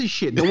actually gives a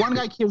shit. The one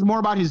guy cares more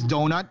about his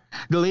donut.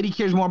 The lady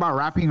cares more about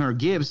wrapping her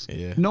gifts.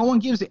 Yeah. No one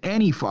gives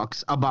any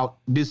fucks about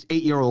this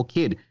 8-year-old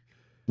kid.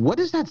 What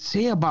does that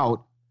say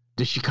about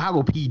the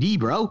Chicago PD,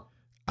 bro?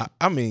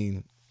 I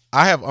mean,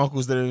 I have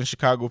uncles that are in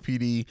Chicago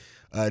PD.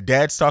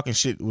 Dad's Talking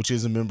Shit, which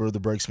is a member of the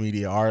Breaks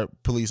Media, are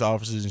police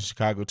officers in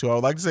Chicago too. I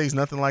would like to say it's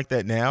nothing like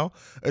that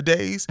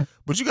nowadays,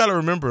 but you got to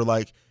remember,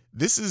 like,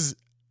 this is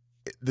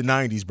the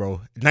 90s,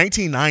 bro.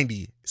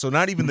 1990. So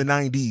not even the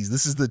 90s.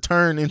 This is the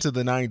turn into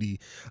the 90s.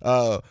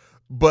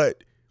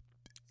 But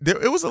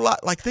it was a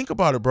lot. Like, think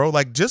about it, bro.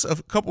 Like, just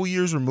a couple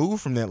years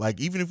removed from that.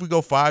 Like, even if we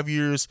go 5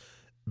 years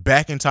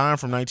back in time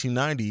from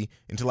 1990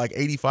 into like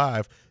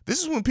 85,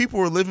 this is when people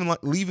were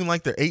leaving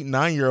like their 8 and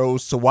 9 year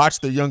olds to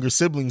watch their younger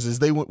siblings as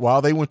they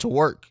went to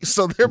work.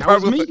 So they're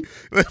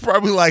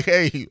probably like,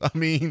 hey, I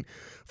mean,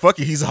 fuck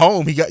it, he's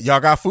home. Y'all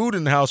got food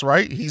in the house,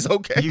 right? He's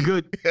okay. You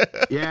good?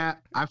 Yeah,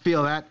 I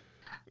feel that.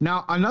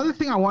 Now, another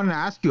thing I wanted to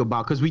ask you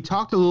about, because we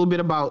talked a little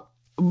bit about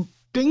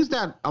things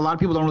that a lot of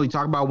people don't really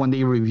talk about when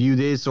they review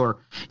this, or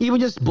even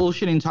just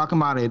bullshitting talking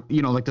about it,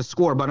 like the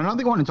score. But another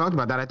thing I want to talk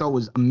about that I thought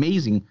was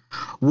amazing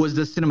was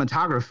the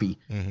cinematography.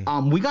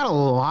 We got a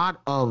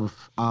lot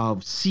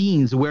of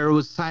scenes where it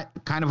was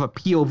kind of a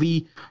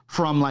POV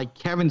from like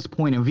Kevin's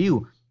point of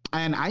view,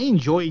 and I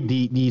enjoyed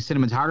the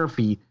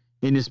cinematography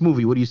in this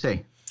movie. What do you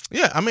say?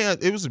 Yeah, I mean,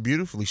 it was a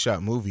beautifully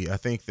shot movie. I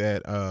think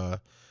that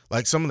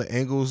like some of the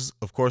angles,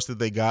 of course, that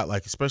they got,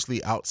 like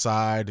especially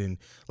outside, and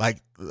like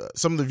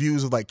some of the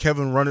views of like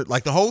Kevin running,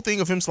 like the whole thing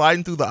of him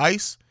sliding through the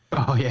ice.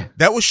 Oh yeah,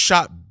 that was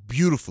shot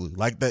beautifully,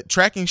 like that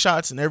tracking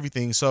shots and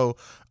everything. So,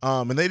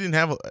 and they didn't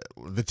have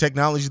the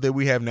technology that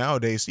we have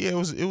nowadays. So yeah,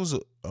 it was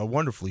a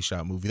wonderfully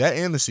shot movie. That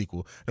and the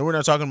sequel. And we're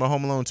not talking about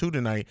Home Alone 2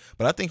 tonight,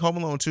 but I think Home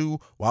Alone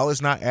 2, while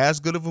it's not as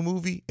good of a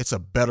movie, it's a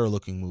better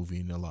looking movie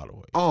in a lot of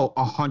ways. Oh,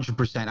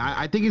 100%.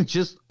 I think it's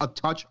just a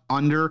touch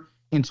under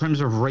in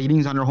terms of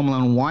ratings under Home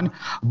Alone 1,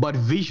 but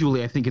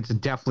visually I think it's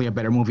definitely a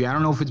better movie. I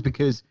don't know if it's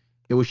because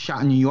it was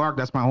shot in New York.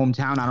 That's my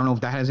hometown. I don't know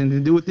if that has anything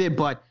to do with it,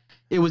 but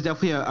it was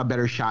definitely a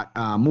better shot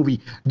movie.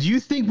 Do you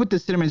think with the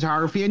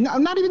cinematography, and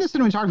not even the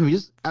cinematography,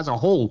 just as a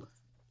whole,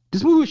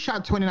 this movie was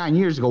shot 29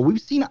 years ago. We've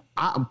seen,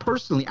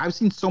 personally, I've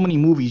seen so many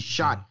movies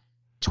shot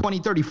 20,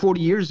 30, 40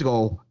 years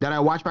ago that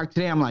I watch back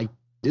today. I'm like,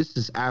 this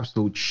is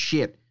absolute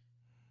shit.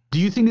 Do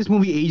you think this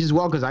movie ages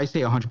well? Because I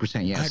say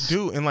 100% yes. I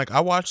do, and like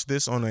I watched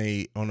this on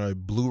a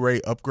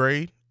Blu-ray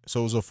upgrade, so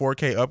it was a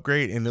 4K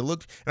upgrade, and it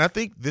looked. And I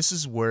think this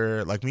is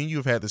where, like, me and you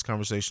have had this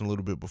conversation a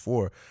little bit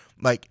before.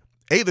 Like,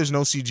 there's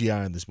no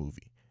CGI in this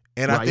movie,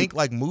 and right. I think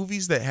like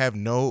movies that have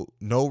no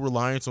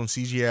reliance on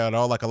CGI at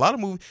all, like a lot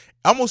of movies,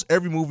 almost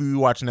every movie we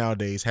watch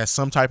nowadays has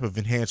some type of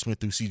enhancement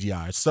through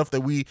CGI. It's stuff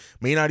that we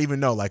may not even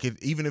know. Like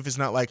even if it's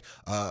not like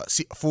a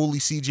fully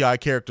CGI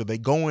character, they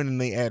go in and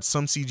they add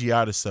some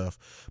CGI to stuff.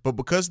 But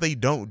because they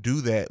don't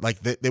do that, like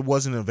that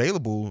wasn't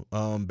available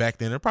back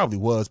then. It probably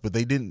was, but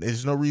they didn't.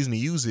 There's no reason to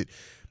use it.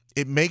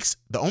 It makes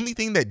the only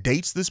thing that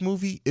dates this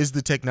movie is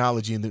the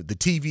technology and the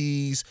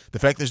TVs, the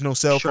fact there's no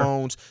cell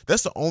phones.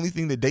 That's the only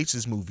thing that dates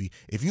this movie.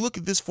 If you look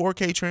at this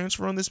 4K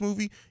transfer on this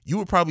movie, you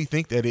would probably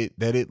think that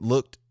it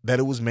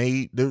was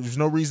made. There's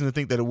no reason to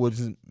think that it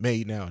wasn't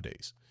made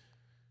nowadays.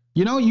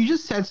 You know, you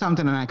just said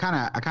something, and I kind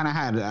of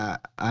had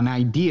an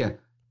idea.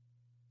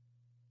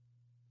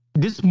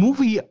 This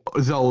movie,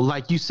 though,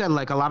 like you said,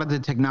 like a lot of the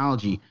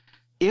technology,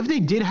 if they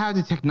did have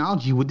the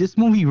technology, would this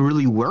movie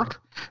really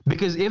work?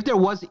 Because if there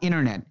was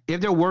internet,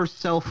 if there were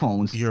cell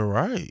phones, you're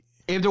right.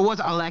 If there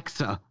was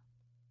Alexa,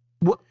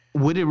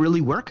 would it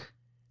really work?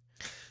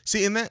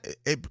 See, in that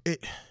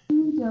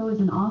Doe is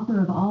an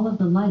author of all of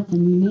the lights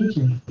in New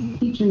Nature,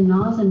 featuring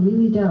Nas and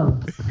Really Doe.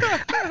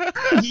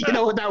 You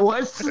know what that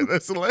was?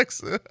 That's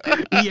Alexa.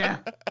 Yeah,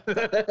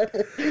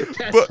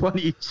 that's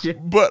funny shit.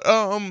 But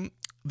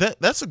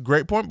that's a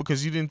great point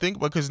because you didn't think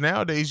about, because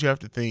nowadays you have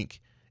to think,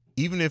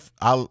 even if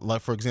I,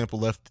 like, for example,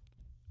 left,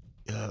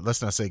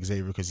 let's not say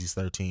Xavier because he's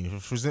 13.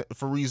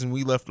 For reason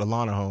we left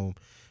Alana home,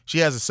 she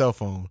has a cell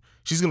phone.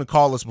 She's going to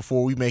call us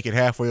before we make it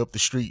halfway up the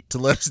street to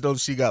let us know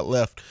she got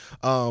left.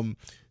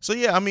 So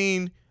yeah, I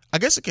mean, I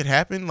guess it could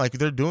happen. Like,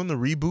 they're doing the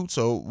reboot,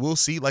 so we'll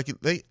see. Like,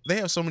 they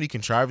have so many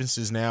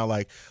contrivances now.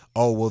 Like,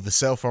 oh well, the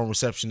cell phone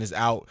reception is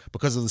out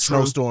because of the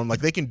snowstorm.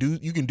 Like, you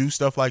can do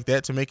stuff like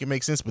that to make it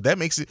make sense. But that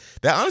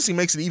honestly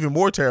makes it even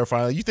more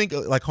terrifying. Like, you think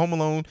like Home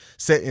Alone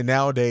set in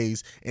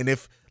nowadays, and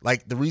if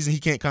like the reason he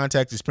can't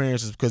contact his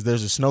parents is because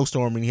there's a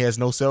snowstorm and he has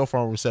no cell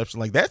phone reception.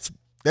 Like, that's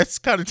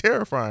kind of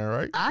terrifying,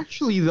 right?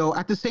 Actually, though,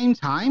 at the same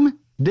time,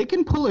 they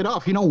can pull it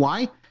off. You know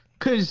why?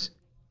 Because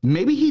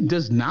maybe he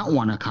does not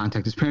want to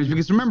contact his parents.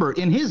 Because remember,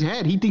 in his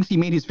head, he thinks he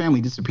made his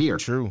family disappear.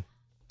 True.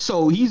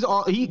 So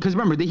because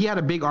remember, he had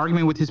a big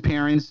argument with his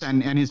parents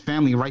and his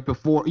family right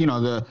before,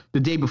 the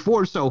day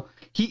before. So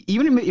he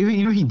even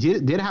he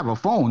did have a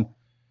phone.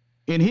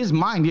 In his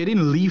mind, they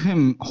didn't leave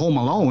him home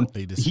alone.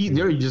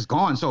 They're just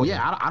gone. So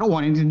yeah, I don't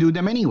want anything to do with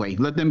them anyway.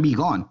 Let them be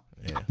gone.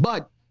 Yeah.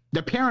 But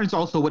the parents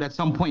also would at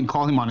some point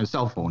call him on his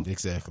cell phone.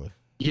 Exactly.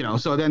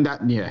 So then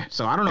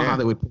so I don't know how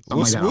they would put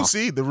something like that we'll off.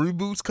 see. The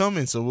reboot's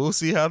coming, so we'll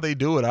see how they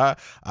do it. I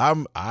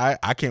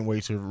can't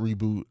wait to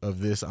reboot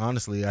of this.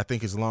 Honestly, I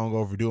think it's long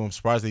overdue. I'm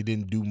surprised they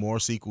didn't do more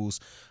sequels.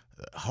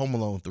 Home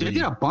Alone 3. They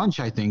did a bunch,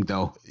 I think,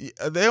 though.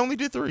 They only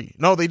did 3.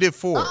 No, they did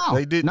 4. No,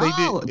 they did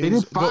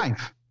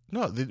 5.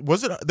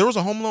 Was it? There was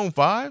a Home Alone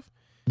 5?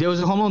 There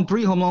was a Home Alone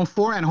 3, Home Alone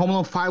 4, and Home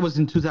Alone 5 was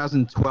in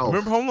 2012.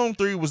 Remember, Home Alone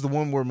 3 was the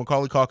one where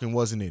Macaulay Culkin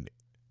wasn't in it.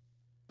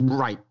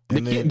 Right.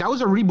 That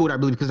was a reboot, I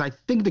believe, because I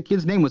think the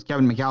kid's name was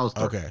Kevin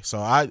McAllister. Okay, so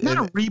not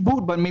a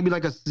reboot, but maybe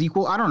like a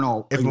sequel. I don't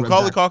know. If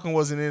Macaulay Culkin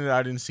wasn't in it,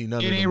 I didn't see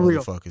none of the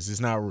motherfuckers. It's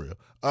not real.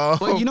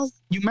 But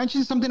you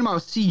mentioned something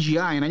about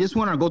CGI, and I just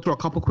want to go through a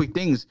couple quick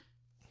things.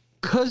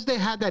 Because they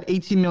had that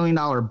 $18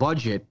 million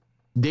budget,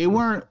 they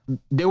were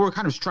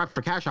kind of strapped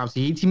for cash.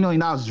 Obviously, $18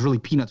 million is really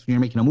peanuts when you're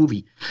making a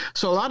movie.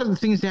 So a lot of the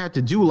things they had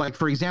to do, like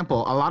for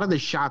example, a lot of the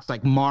shots,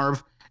 like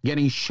Marv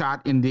getting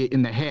shot in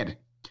the head.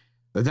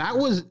 They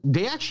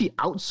actually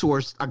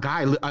outsourced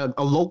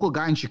a local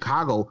guy in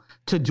Chicago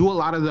to do a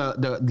lot of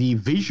the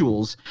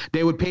visuals.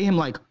 They would pay him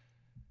like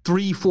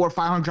 $300, $400,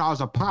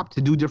 $500 a pop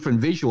to do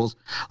different visuals.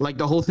 Like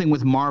the whole thing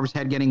with Marv's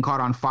head getting caught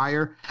on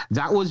fire.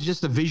 That was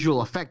just a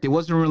visual effect. It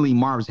wasn't really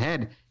Marv's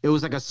head. It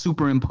was like a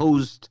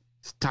superimposed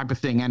type of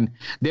thing. And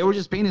they were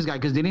just paying this guy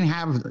because they didn't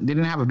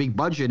have a big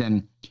budget,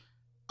 and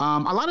a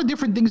lot of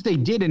different things they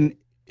did. And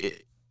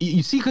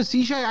you see, because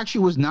CGI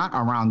actually was not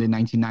around in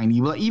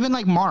 1990. Well, even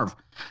like Marv,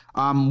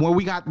 where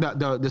we got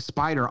the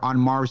spider on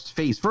Marv's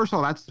face. First of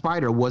all, that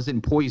spider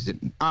wasn't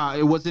poison.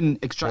 It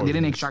wasn't extract. They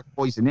didn't extract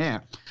poison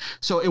there,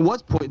 so it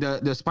was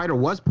the spider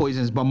was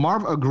poisonous. But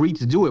Marv agreed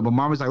to do it. But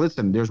Marv was like,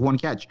 "Listen, there's one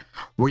catch.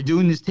 We're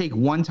doing this take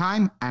one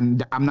time,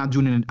 and I'm not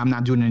doing it. I'm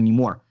not doing it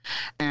anymore."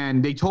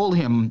 And they told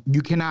him,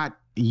 "You cannot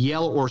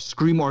yell or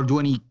scream or do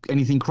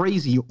anything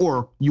crazy,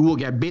 or you will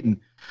get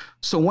bitten."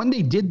 So when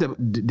they did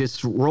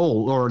this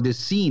role or this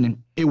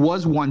scene, it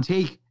was one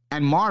take,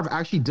 and Marv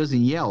actually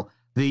doesn't yell.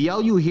 The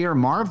yell you hear,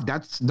 Marv,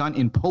 that's done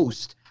in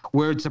post,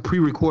 where it's a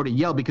pre-recorded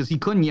yell because he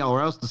couldn't yell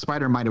or else the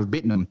spider might have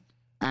bitten him.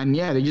 And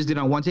yeah, they just did it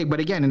on one take.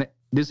 But again,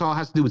 this all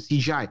has to do with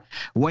CGI.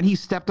 When he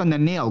stepped on the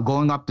nail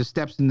going up the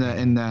steps in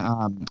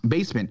the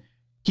basement,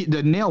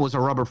 the nail was a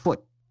rubber foot.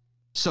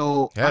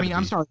 So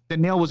I'm sorry, the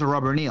nail was a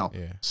rubber nail.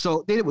 Yeah.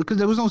 So because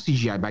there was no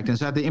CGI back then,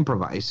 so they had to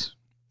improvise.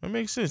 That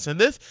makes sense, and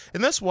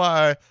that's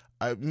why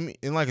and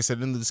like I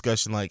said in the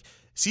discussion, like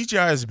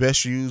CGI is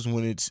best used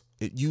when it's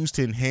used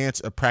to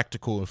enhance a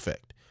practical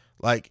effect.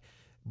 Like,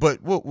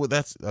 but well,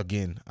 that's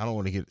again, I don't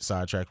want to get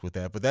sidetracked with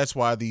that, but that's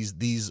why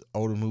these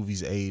older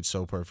movies age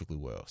so perfectly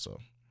well. So,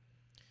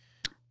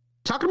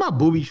 talking about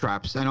booby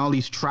traps and all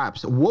these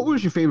traps, what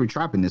was your favorite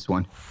trap in this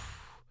one?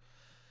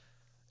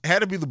 It had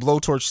to be the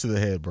blowtorch to the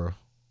head, bro.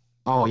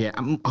 Oh yeah,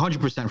 I'm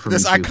 100% for me.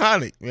 It's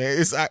iconic, man.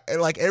 It's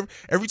like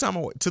every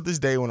time to this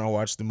day when I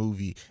watch the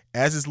movie,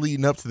 as it's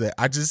leading up to that,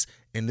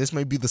 and this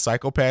may be the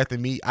psychopath in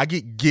me, I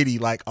get giddy.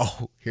 Like,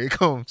 oh, here it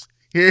comes,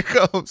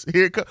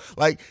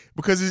 like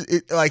because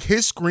it like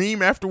his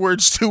scream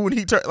afterwards too when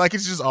he turned, like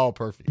it's just all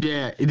perfect.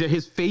 Yeah,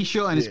 his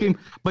facial and his scream.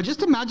 But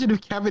just imagine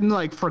if Kevin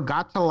like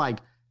forgot to like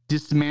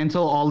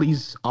dismantle all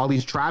these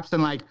traps,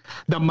 and like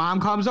the mom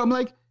comes up, I'm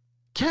like,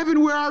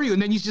 Kevin, where are you?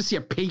 And then you just see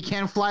a paint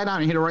can fly down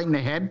and hit her right in the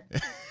head.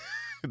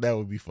 That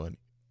would be funny.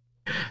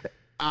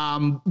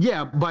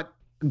 Yeah, but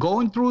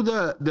going through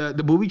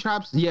the booby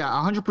traps, yeah,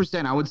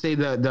 100%. I would say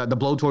the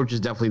blowtorch is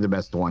definitely the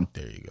best one.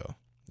 There you go.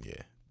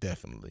 Yeah,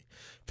 definitely.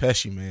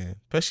 Pesci, man.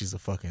 Pesci's a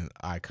fucking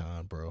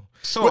icon, bro.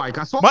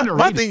 Icon. So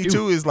my thing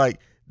too is like,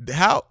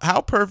 how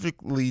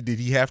perfectly did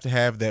he have to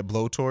have that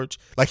blowtorch?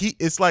 Like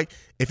it's like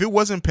if it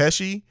wasn't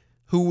Pesci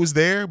who was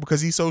there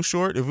because he's so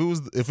short,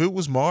 if it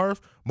was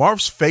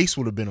Marv's face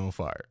would have been on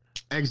fire.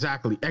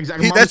 Exactly.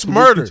 That's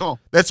murder.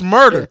 That's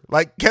murder.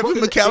 Like Kevin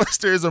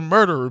McAllister is a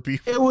murderer,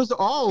 people. It was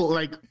all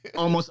like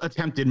almost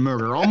attempted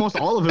murder. Almost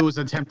all of it was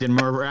attempted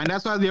murder, and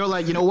that's why they were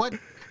like, you know what?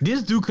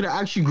 This dude could have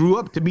actually grew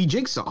up to be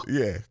Jigsaw.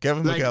 Yeah,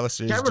 Kevin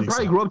McAllister. Kevin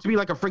probably grew up to be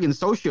like a freaking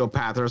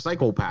sociopath or a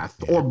psychopath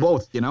or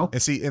both, you know.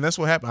 And that's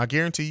what happened. I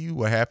guarantee you,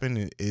 what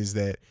happened is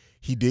that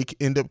he did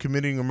end up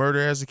committing a murder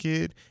as a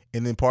kid,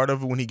 and then part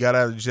of it when he got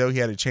out of jail, he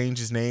had to change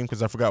his name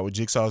because I forgot what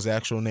Jigsaw's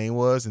actual name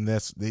was, and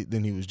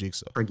then he was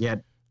Jigsaw.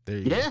 Forget. There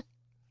you go.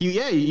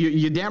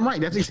 You're damn right.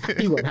 That's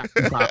exactly what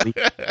happened. Probably.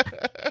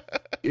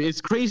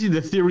 It's crazy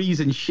the theories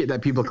and shit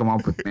that people come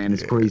up with, man.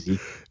 It's crazy.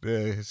 Yeah,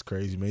 it's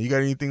crazy, man. You got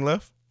anything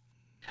left?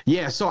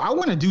 Yeah, so I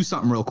want to do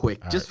something real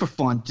quick, just for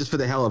fun, just for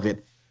the hell of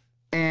it.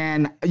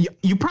 And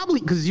you probably,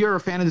 because you're a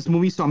fan of this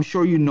movie, so I'm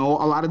sure you know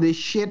a lot of this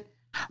shit.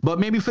 But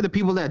maybe for the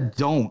people that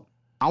don't,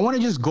 I want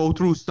to just go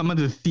through some of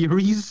the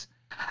theories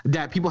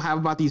that people have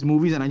about these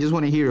movies, and I just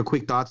want to hear your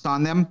quick thoughts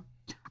on them.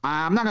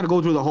 I'm not going to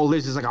go through the whole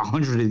list. There's like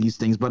 100 of these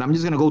things, but I'm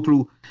just going to go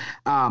through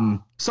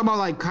some of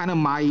like kind of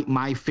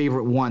my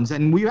favorite ones.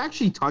 And we've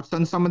actually touched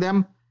on some of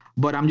them,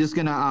 but I'm just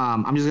going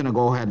to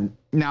go ahead.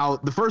 Now,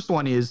 the first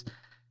one is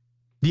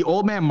the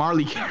Old Man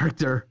Marley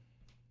character.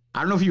 I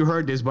don't know if you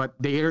heard this, but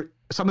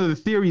some of the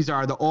theories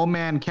are the Old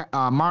Man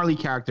Marley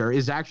character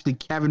is actually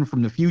Kevin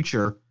from the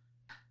future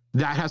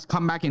that has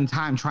come back in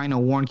time trying to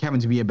warn Kevin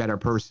to be a better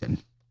person.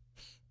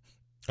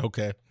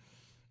 Okay.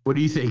 What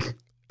do you think?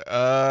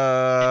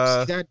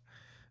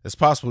 It's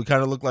possible. He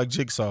kind of looked like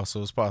Jigsaw,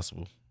 so it's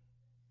possible.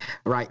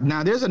 Right.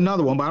 Now, there's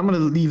another one, but I'm going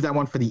to leave that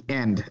one for the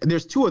end.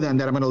 There's two of them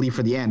that I'm going to leave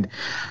for the end.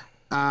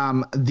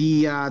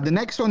 The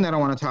next one that I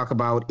want to talk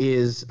about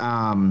is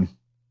from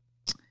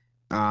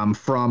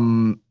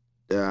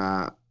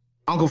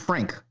Uncle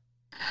Frank.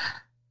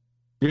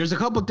 There's a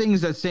couple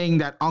things that's saying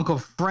that Uncle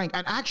Frank,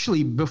 and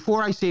actually,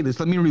 before I say this,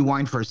 let me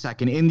rewind for a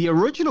second. In the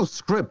original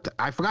script,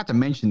 I forgot to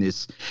mention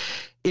this.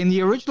 In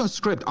the original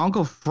script,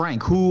 Uncle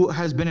Frank, who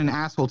has been an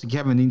asshole to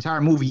Kevin the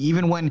entire movie,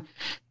 even when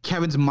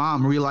Kevin's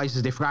mom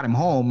realizes they forgot him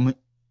home,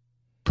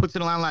 puts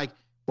it a line like,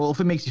 well, if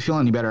it makes you feel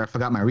any better, I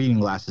forgot my reading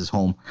glasses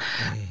home.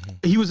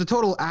 He was a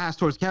total ass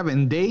towards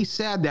Kevin. They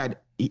said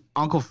that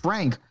Uncle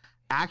Frank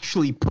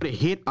actually put a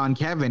hit on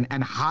Kevin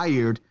and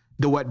hired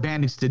the Wet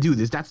Bandits to do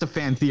this. That's the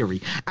fan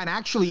theory. And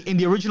actually, in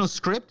the original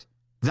script,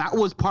 that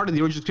was part of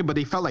the original script, but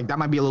they felt like that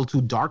might be a little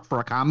too dark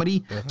for a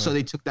comedy, so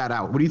they took that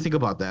out. What do you think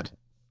about that?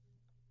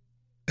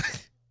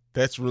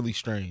 That's really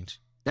strange.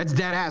 That's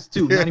dead ass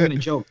too. Not even a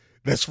joke.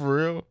 That's for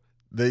real?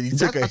 He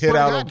took a hit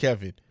out on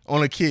Kevin,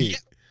 on a kid.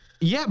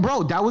 Yeah,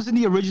 bro, that was in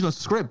the original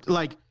script.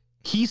 Like,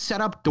 he set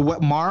up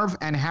Marv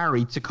and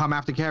Harry to come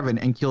after Kevin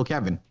and kill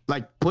Kevin.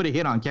 Like, put a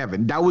hit on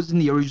Kevin. That was in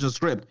the original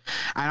script.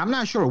 And I'm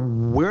not sure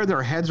where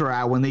their heads were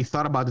at when they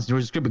thought about this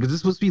original script, because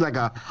this was supposed to be like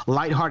a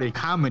lighthearted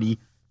comedy.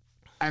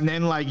 And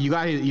then, like, you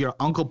got your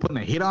uncle putting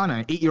a hit on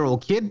an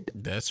 8-year-old kid.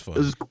 That's funny.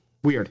 It was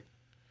weird.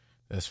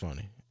 That's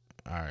funny.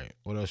 All right.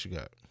 What else you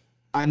got?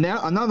 And then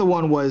another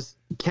one was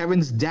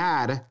Kevin's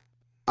dad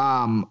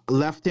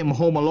left him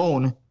home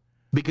alone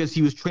because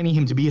he was training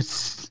him to be a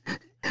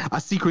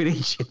secret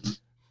agent.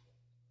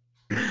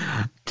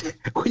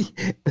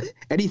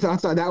 Any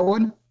thoughts on that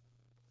one?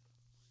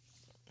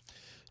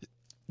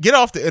 Get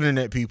off the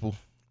internet, people.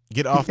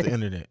 Get off the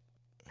internet.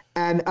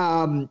 And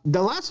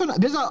the last one,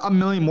 there's a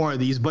million more of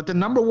these, but the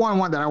number one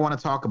that I want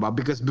to talk about,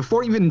 because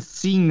before even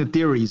seeing the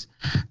theories,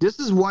 this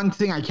is one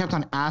thing I kept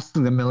on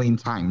asking a million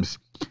times.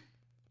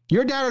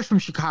 Your dad is from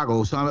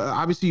Chicago, so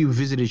obviously you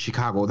visited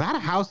Chicago.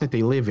 That house that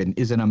they live in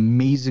is an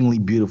amazingly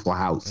beautiful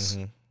house.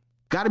 Mm-hmm.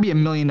 Got to be a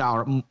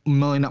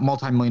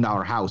multi-million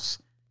dollar house.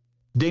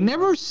 They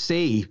never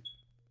say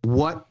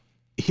what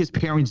his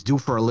parents do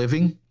for a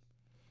living.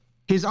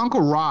 His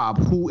uncle Rob,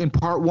 who in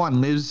part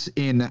one lives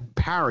in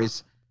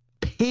Paris,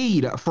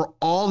 paid for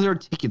all their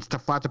tickets to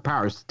fly to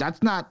Paris.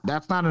 That's not a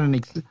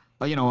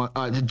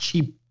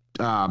cheap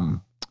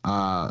bill.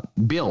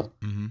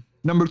 Mm-hmm.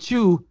 Number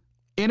two,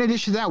 in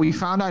addition to that, we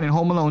found out in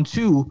Home Alone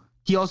 2,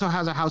 he also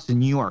has a house in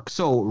New York.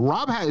 So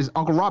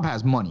Uncle Rob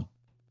has money.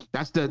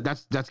 That's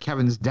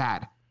Kevin's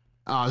dad,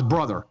 his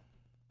brother.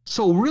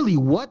 So really,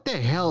 what the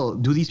hell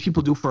do these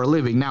people do for a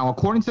living? Now,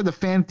 according to the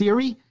fan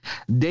theory,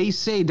 they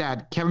say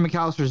that Kevin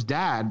McAllister's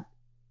dad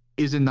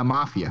is in the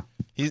mafia.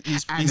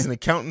 He's an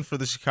accountant for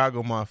the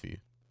Chicago Mafia.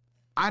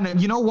 And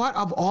you know what?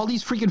 Of all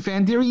these freaking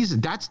fan theories,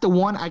 that's the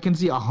one I can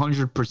see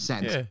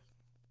 100%. Yeah,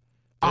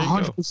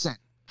 100%.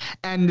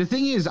 And the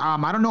thing is,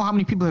 I don't know how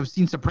many people have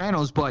seen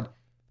Sopranos, but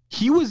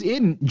He was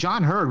in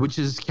John Hurd, which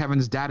is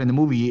Kevin's dad in the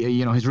movie,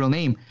 you know, his real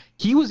name.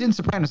 He was in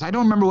Sopranos. I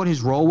don't remember what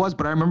his role was,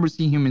 but I remember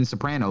seeing him in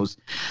Sopranos.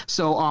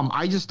 So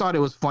I just thought it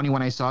was funny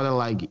when I saw that.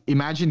 Like,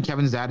 imagine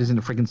Kevin's dad is in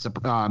the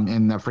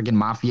freaking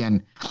mafia,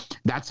 and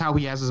that's how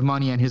he has his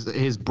money, and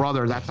his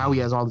brother, that's how he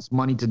has all this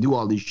money to do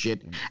all this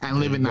shit and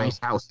live in a nice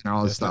house and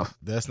all this stuff.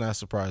 That's not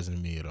surprising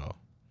to me at all.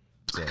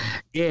 So.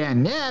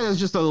 And yeah, that's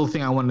just a little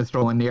thing I wanted to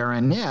throw in there.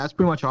 And yeah, that's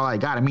pretty much all I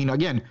got. I mean,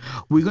 again,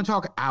 we can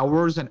talk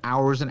hours and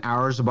hours and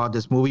hours about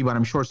this movie, but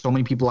I'm sure so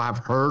many people have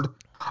heard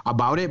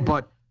about it.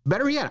 But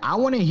better yet, I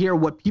want to hear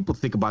what people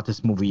think about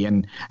this movie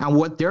and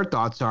what their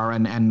thoughts are.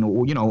 And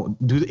you know,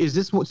 is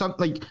this what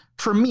something like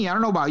for me? I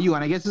don't know about you,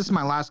 and I guess this is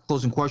my last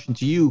closing question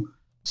to you,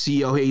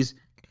 CEO Hayes.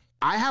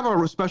 I have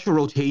a special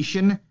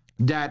rotation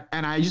that,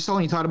 and I just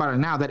only thought about it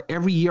now, that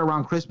every year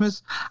around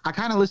Christmas, I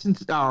kind of listen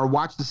to or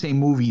watch the same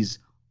movies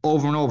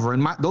over and over.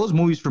 And those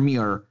movies for me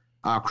are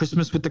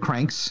Christmas with the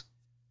Cranks.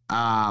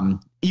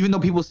 Even though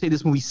people say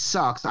this movie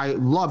sucks, I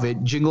love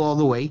it. Jingle All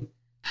the Way.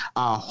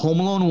 Home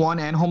Alone 1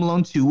 and Home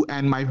Alone 2.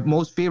 And my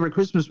most favorite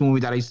Christmas movie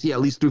that I see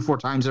at least 3-4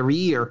 times every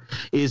year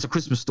is A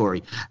Christmas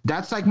Story.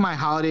 That's like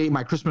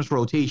my Christmas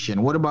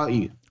rotation. What about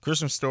you?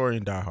 Christmas Story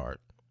and Die Hard.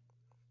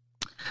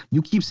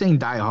 You keep saying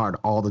Die Hard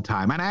all the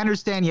time. And I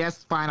understand,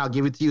 yes, fine, I'll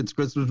give it to you. It's a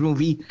Christmas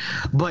movie.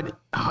 But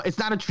it's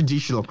not a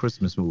traditional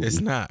Christmas movie. It's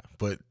not.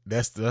 But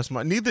that's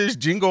my... Neither is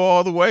Jingle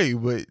All the Way,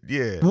 but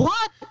yeah.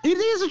 What? It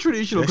is a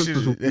traditional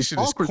Christmas movie. That shit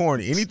is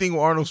corny. Anything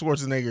with Arnold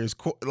Schwarzenegger is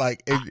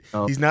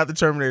he's not the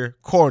Terminator,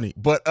 corny.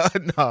 But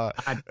nah.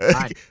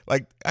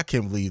 I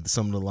can't believe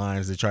some of the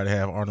lines they try to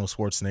have Arnold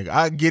Schwarzenegger.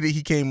 I get it.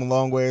 He came a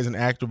long way as an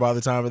actor by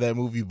the time of that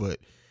movie, but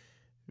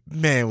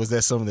man, was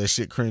that some of that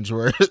shit cringe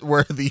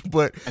worthy.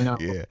 But I know.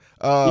 Yeah.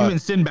 Even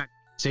Sinbad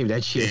saved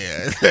that shit.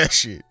 Yeah, that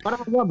shit. But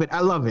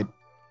I love it.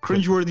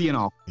 Cringe worthy and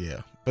all.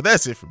 Yeah. But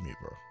that's it for me,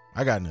 bro.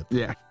 I got nothing.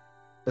 Yeah.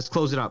 Let's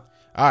close it up.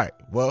 All right.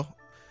 Well,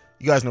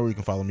 you guys know where you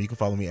can follow me. You can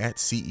follow me at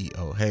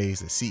CEO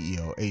Hayes. That's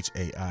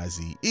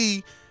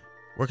CEOHAIZE.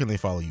 Where can they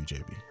follow you,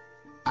 JB?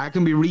 I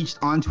can be reached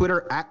on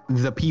Twitter at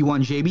the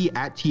P1JB,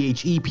 at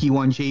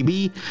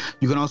THEP1JB.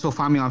 You can also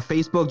find me on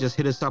Facebook. Just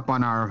hit us up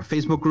on our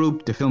Facebook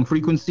group, The Film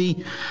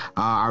Frequency,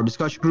 our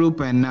discussion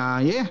group, and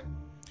yeah.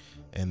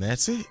 And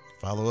that's it.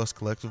 Follow us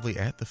collectively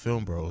at The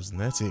Film Bros. And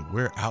that's it.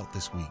 We're out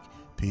this week.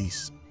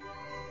 Peace.